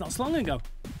played this not so long ago.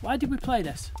 Why did we play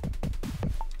this?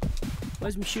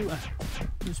 Where's my shooter?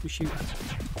 Where's my shooter?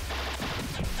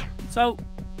 So...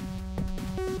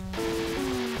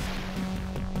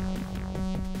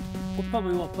 we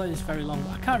probably won't play this very long.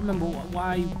 I can't remember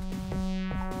why...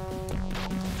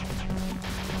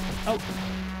 Oh!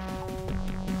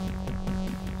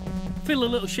 Feel a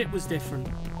Little Shit was different.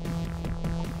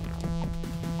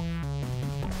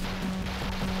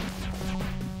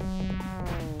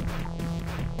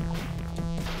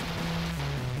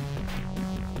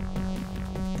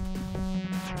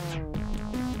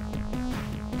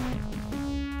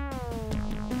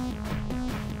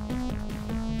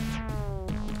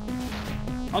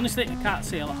 Honestly, I can't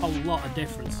see a whole lot of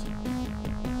difference.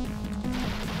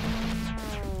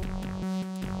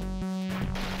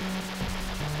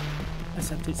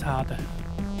 Except it's harder.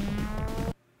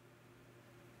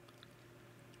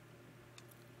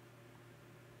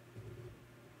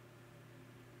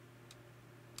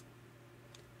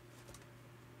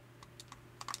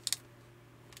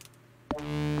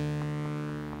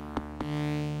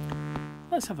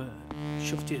 Let's have a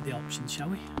shufty at the options, shall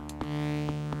we?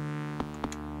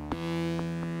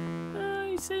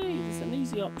 See, it's an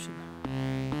easy option.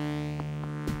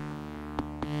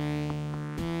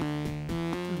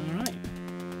 Alright,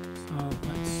 so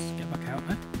let's get back out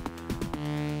there.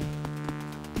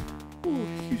 Oh,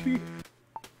 excuse me.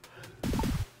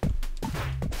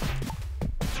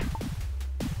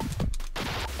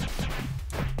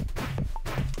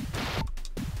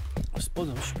 I suppose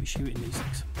I should be shooting these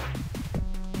things.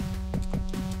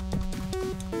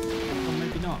 Or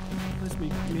maybe not. Where's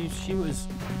me shooters?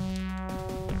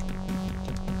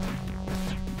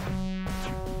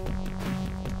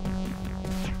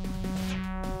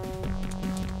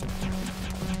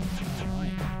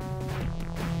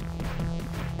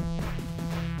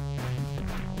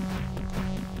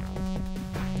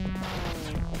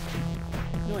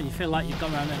 You feel like you've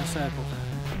gone around in a circle.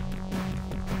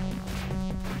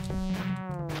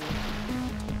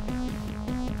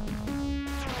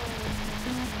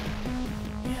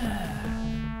 Yeah.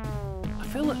 I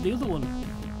feel like the other one,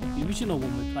 the original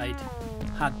one we played,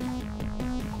 had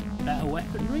better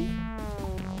weaponry.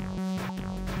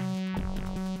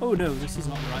 Oh no, this is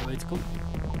not the right way to go.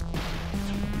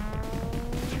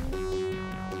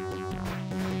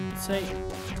 Say,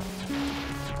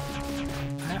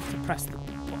 I have to press the...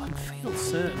 I feel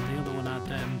certain the other one had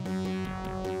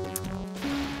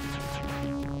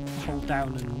hold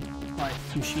down and like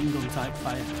machine gun type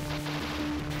fire.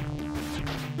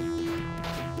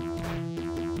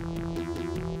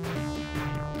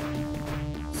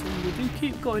 So we do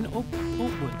keep going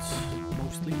upwards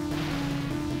mostly.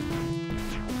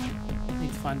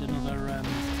 Need to find another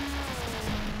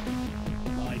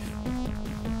life.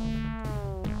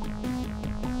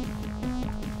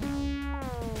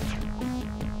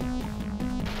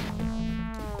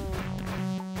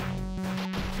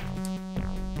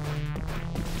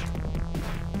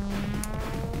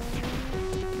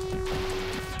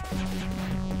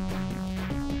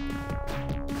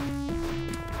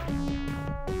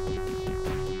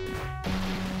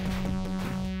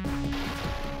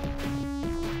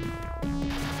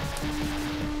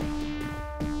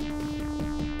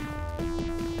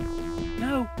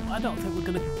 I don't think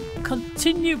we're going to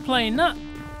continue playing that.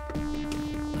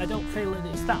 I don't feel that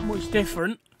it's that much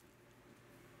different.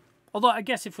 Although I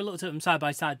guess if we looked at them side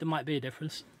by side, there might be a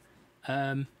difference.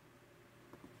 But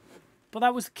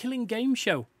that was the Killing Game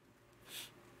show.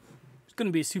 It's going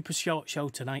to be a super short show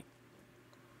tonight.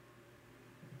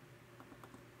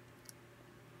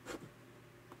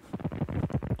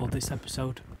 Or this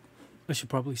episode, I should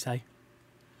probably say.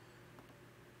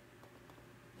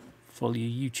 For all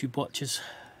you YouTube watchers.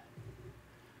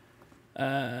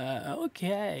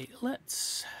 Okay,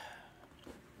 let's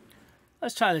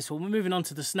try this one. We're moving on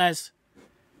to the SNES.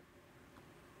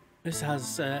 This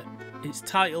has its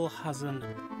title has it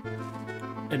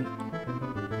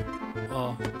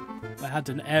had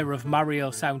an air of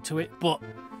Mario sound to it, but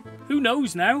who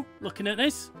knows now? Looking at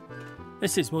this,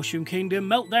 this is Mushroom Kingdom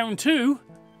Meltdown 2.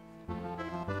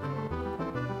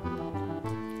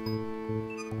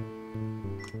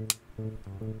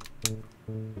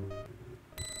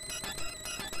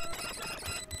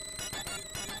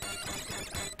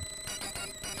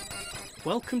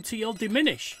 Welcome to your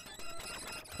Diminish.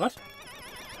 What?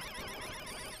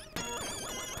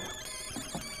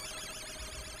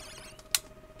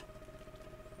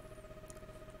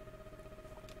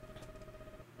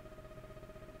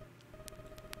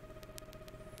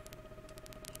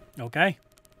 Okay.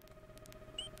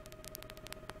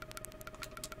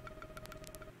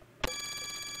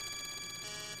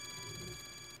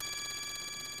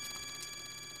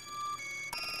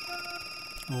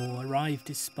 Oh, arrived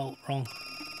is spelt wrong.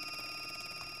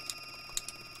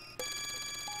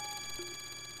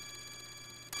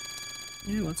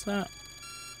 Yeah, what's that?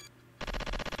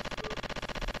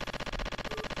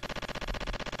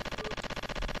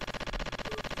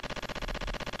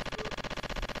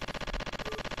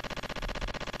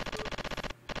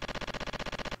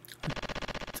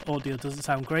 Audio doesn't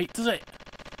sound great, does it?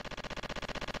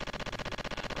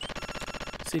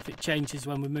 See if it changes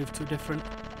when we move to a different...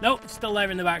 Nope, it's still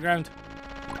there in the background.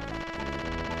 I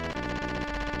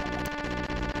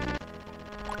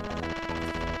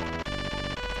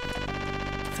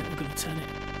think we're going to turn it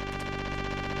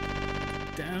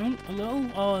down a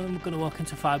little. Oh, and we're going to walk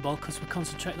into Fireball because we're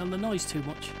concentrating on the noise too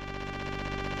much.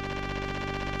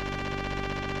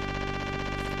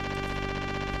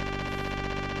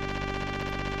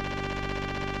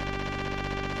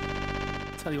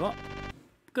 Tell you what,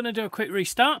 I'm gonna do a quick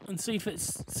restart and see if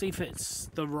it's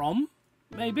the ROM,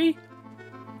 maybe.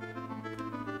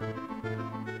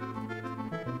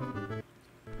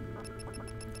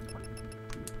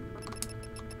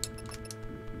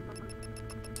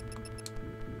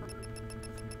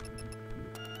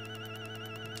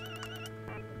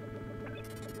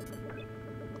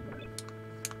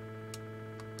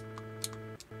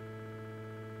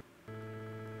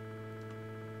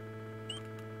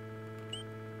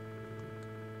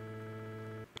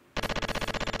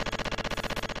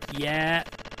 Yeah,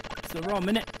 it's the ROM,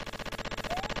 innit?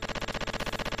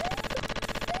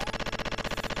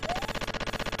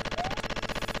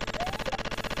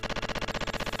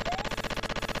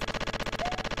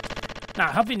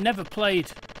 Now, having never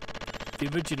played the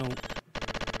original,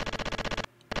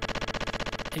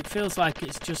 it feels like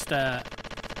it's just a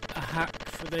hack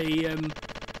for the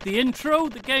intro.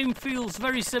 The game feels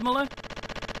very similar.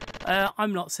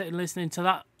 I'm not sitting listening to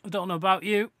that. I don't know about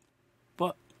you,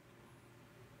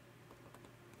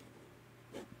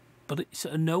 but it's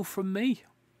a no from me.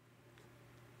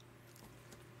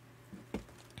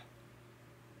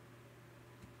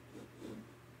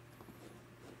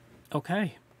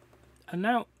 Okay, and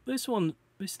now this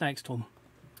next one,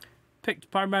 picked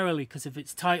primarily because of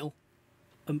its title,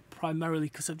 and primarily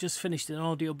because I've just finished an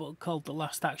audiobook called The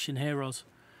Last Action Heroes.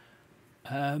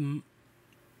 And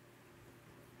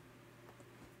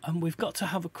we've got to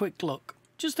have a quick look,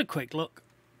 just a quick look,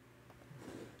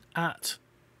 at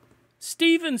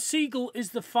Steven Seagal is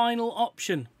the final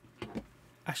option.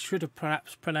 I should have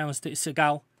perhaps pronounced it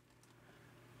Seagal.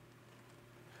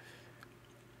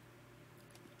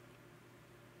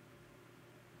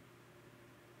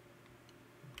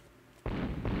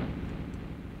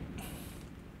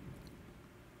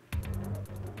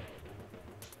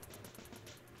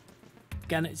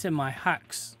 Again, it's in my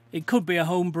hacks. It could be a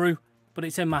homebrew, but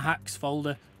it's in my hacks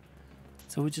folder.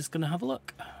 So we're just going to have a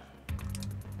look.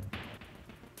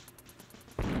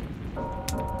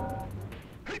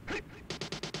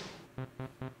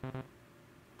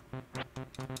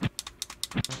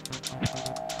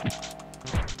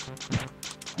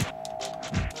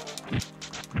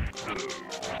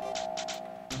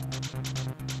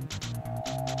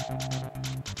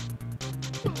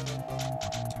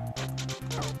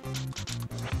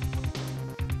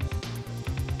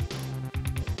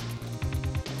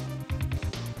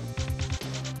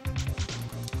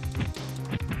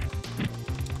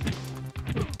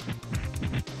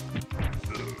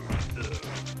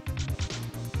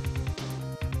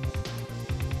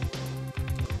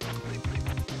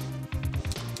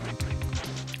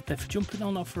 They're for jumping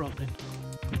on off-roading.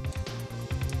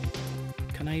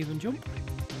 Can I even jump?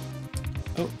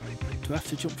 Oh, do I have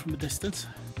to jump from a distance?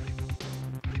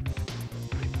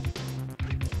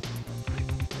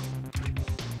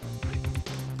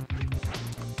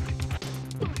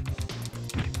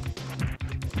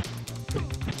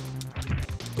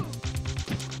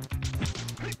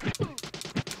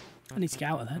 I need to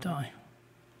get out of there, don't I?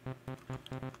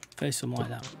 Face something like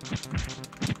that.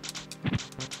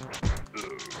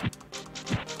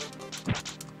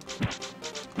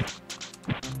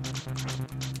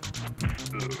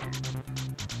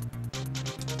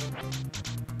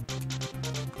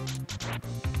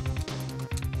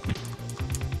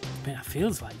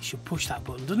 Feels like you should push that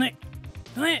button, doesn't it?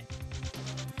 Doesn't it?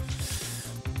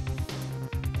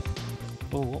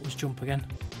 Oh, what was jump again?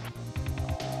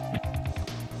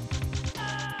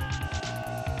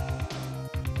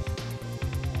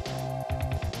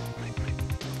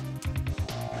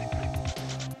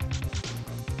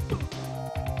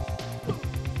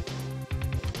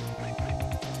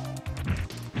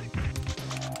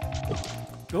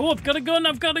 Oh, I've got a gun,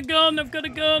 I've got a gun, I've got a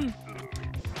gun.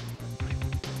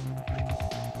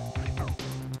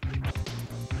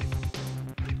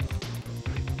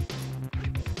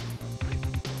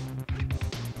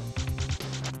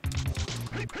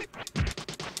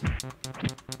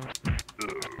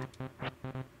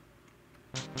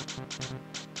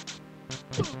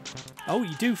 Oh,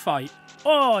 you do fight.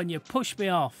 Oh, and you push me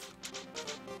off.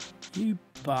 You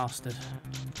bastard.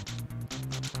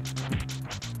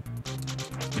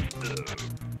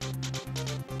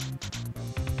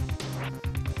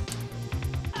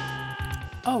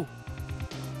 Oh.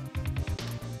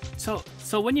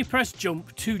 So when you press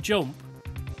jump to jump,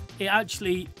 it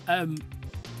actually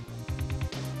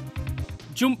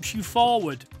jumps you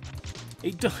forward.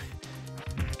 You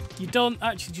don't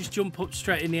actually just jump up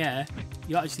straight in the air.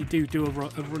 You actually do a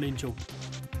running jump.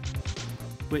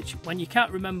 Which, when you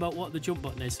can't remember what the jump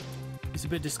button is, it's a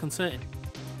bit disconcerting.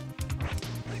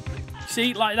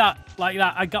 See, like that,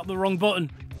 I got the wrong button.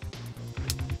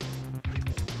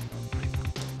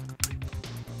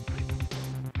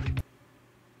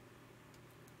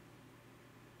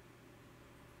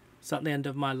 Is that the end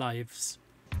of my lives?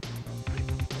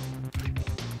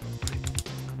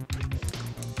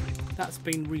 That's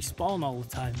been respawn all the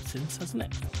time since, hasn't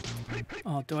it?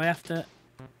 Oh, do I have to...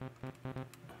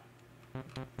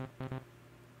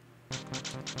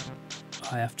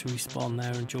 I have to respawn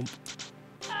there and jump.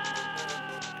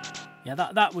 Yeah,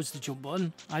 that was the jump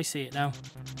button. I see it now.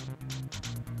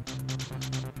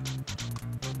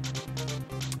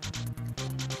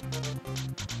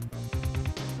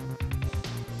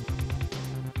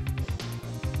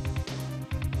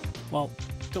 Well,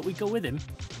 don't we go with him?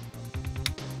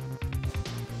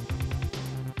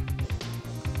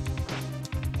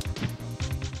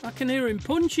 I can hear him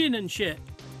punching and shit.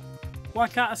 Why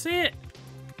can't I see it?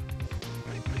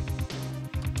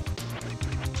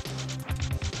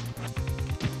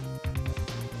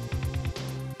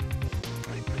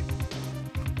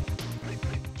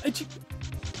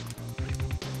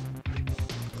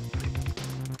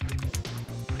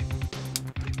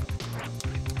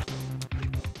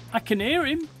 I can hear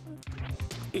him.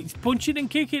 It's punching and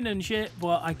kicking and shit,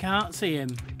 but I can't see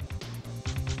him.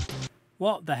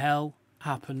 What the hell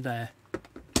happened there?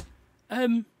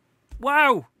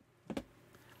 Wow.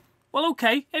 Well,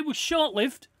 okay, it was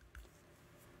short-lived.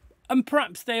 And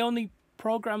perhaps they only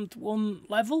programmed one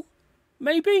level,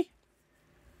 maybe?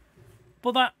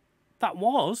 But that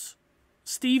was.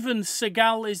 Steven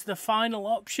Seagal is the final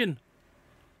option.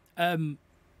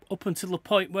 Up until the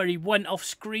point where he went off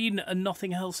screen and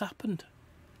nothing else happened.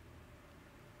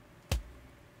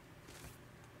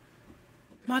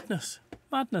 Madness.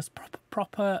 Madness.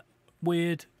 Proper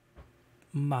weird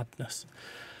madness.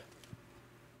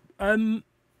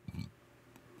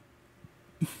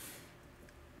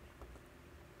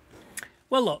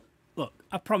 Well, look,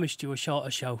 I promised you a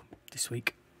shorter show this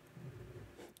week.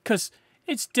 Because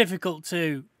it's difficult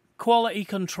to quality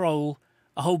control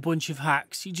a whole bunch of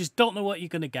hacks. You just don't know what you're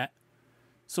going to get.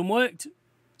 Some worked,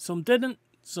 some didn't.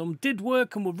 Some did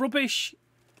work and were rubbish.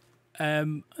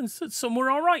 And some were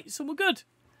all right, some were good.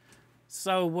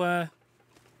 So,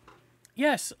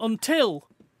 yes, until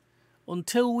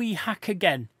we hack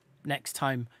again next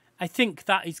time, I think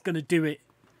that is going to do it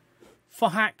for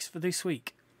hacks for this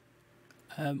week.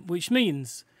 Which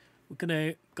means we're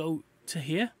going to go to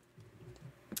here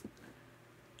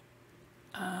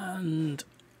and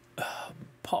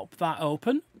pop that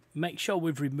open. Make sure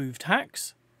we've removed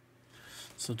hacks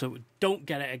so that we don't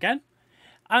get it again.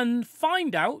 And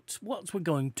find out what we're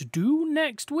going to do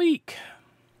next week.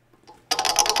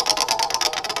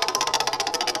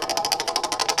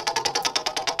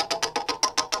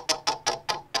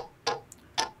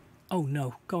 Oh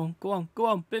no, go on,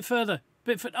 bit further.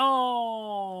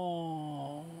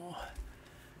 Oh.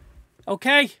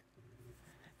 Okay.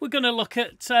 We're going to look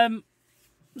at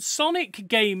Sonic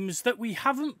games that we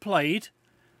haven't played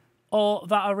or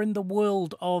that are in the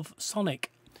world of Sonic.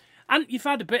 And you've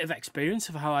had a bit of experience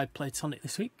of how I played Sonic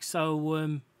this week,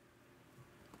 so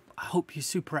I hope you're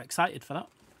super excited for that.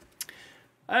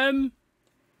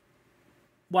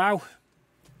 Wow.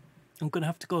 I'm going to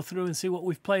have to go through and see what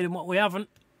we've played and what we haven't.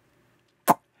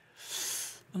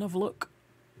 And have a look.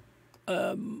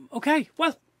 Okay,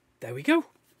 well, there we go.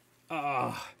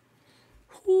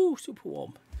 Ooh, super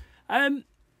warm.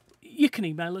 You can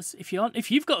email us if you want. If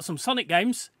you've got some Sonic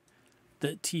games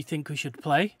that you think we should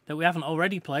play, that we haven't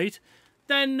already played,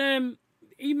 then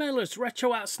email us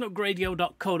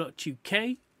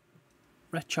retro@snugradio.co.uk.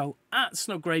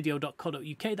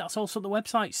 retro@snugradio.co.uk. That's also the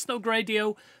website,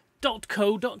 snugradio.co.uk.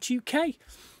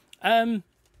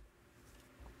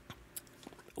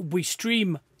 we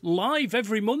stream live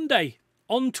every Monday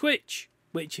on Twitch,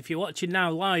 which if you're watching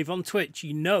now live on Twitch,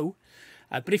 you know.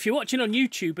 But if you're watching on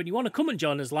YouTube and you want to come and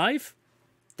join us live,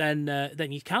 then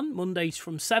you can. Mondays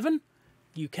from 7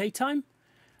 UK time.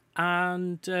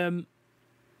 And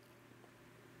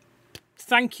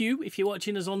thank you if you're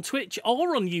watching us on Twitch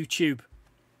or on YouTube,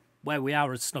 where we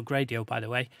are at Snugradio, by the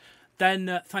way.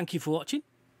 Then thank you for watching.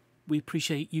 We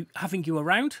appreciate you having you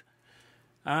around.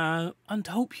 And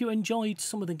hope you enjoyed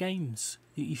some of the games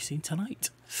that you've seen tonight.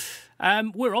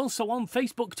 We're also on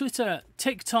Facebook, Twitter,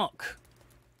 TikTok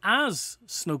as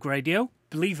Snugradio,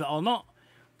 believe it or not.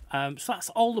 So that's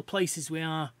all the places we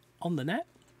are on the net.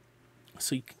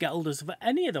 So you can get hold of us at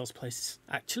any of those places,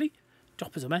 actually.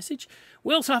 Drop us a message.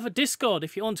 We also have a Discord.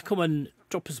 If you want to come and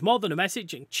drop us more than a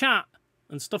message and chat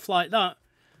and stuff like that,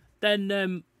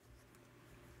 then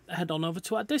head on over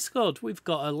to our Discord. We've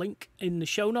got a link in the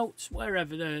show notes,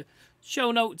 wherever the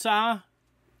show notes are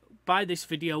by this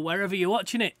video, wherever you're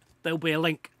watching it, there'll be a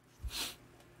link.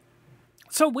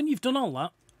 So when you've done all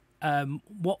that,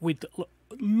 what we'd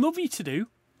love you to do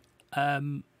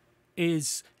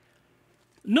is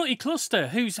Nutty Cluster,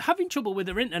 who's having trouble with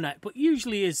her internet, but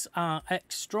usually is our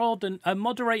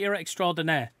moderator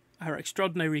extraordinaire, our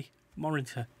extraordinary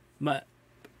moderator.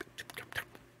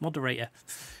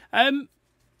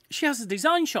 She has a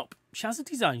design shop.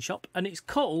 And it's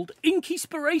called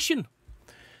Inkispiration.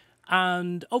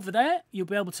 And over there, you'll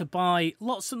be able to buy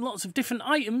lots and lots of different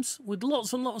items with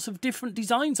lots and lots of different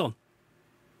designs on.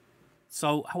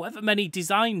 So, however many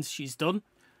designs she's done,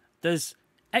 there's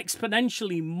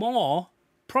exponentially more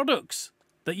products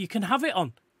that you can have it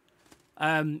on.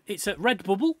 It's at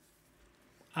Redbubble.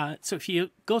 So if you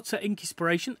go to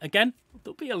Inkispiration, again,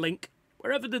 there'll be a link.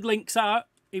 Wherever the links are,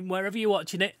 in wherever you're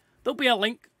watching it, there'll be a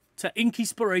link to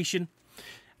Inkispiration.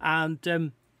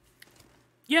 And,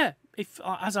 yeah, if,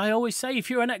 as I always say, if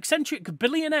you're an eccentric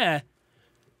billionaire,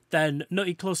 then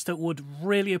Nutty Cluster would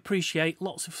really appreciate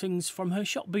lots of things from her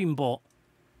shop being bought.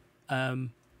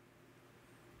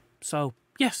 So,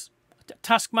 yes,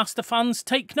 Taskmaster fans,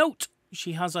 take note.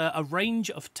 She has a range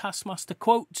of Taskmaster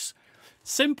quotes.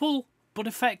 Simple, but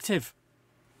effective.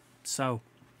 So,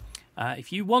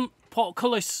 if you want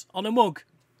portcullis on a mug,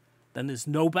 then there's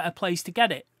no better place to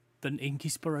get it than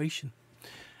Inkispiration.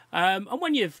 And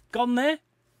when you've gone there,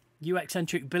 you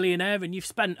eccentric billionaire, and you've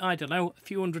spent, I don't know, a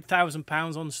few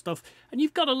 £100,000 on stuff, and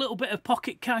you've got a little bit of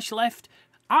pocket cash left,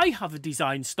 I have a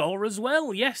design store as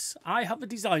well. Yes, I have a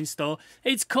design store.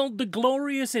 It's called The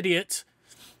Glorious Idiot.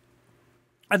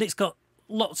 And it's got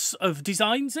lots of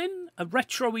designs in,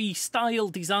 retro-y style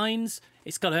designs.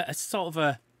 It's got a sort of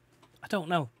a, I don't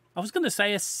know, I was going to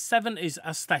say a 70s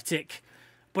aesthetic,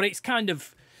 but it's kind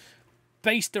of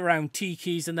based around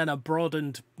tikis, and then I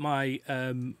broadened my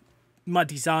my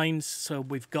designs. So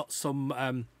we've got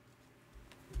some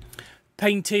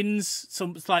paintings,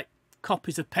 some like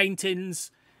copies of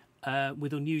paintings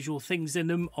with unusual things in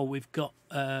them, or we've got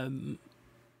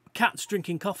cats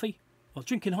drinking coffee, or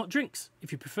drinking hot drinks,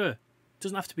 if you prefer. It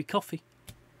doesn't have to be coffee.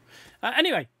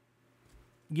 Anyway,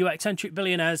 you eccentric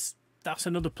billionaires, that's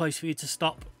another place for you to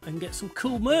stop and get some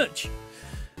cool merch.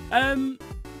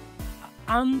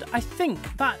 And I think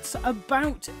that's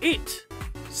about it.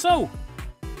 So,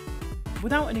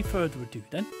 without any further ado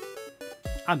then,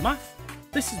 I'm Math.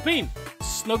 This has been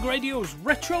Snugradio's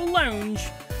Retro Lounge.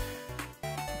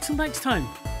 Until next time,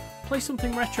 play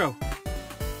something retro.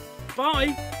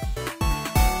 Bye!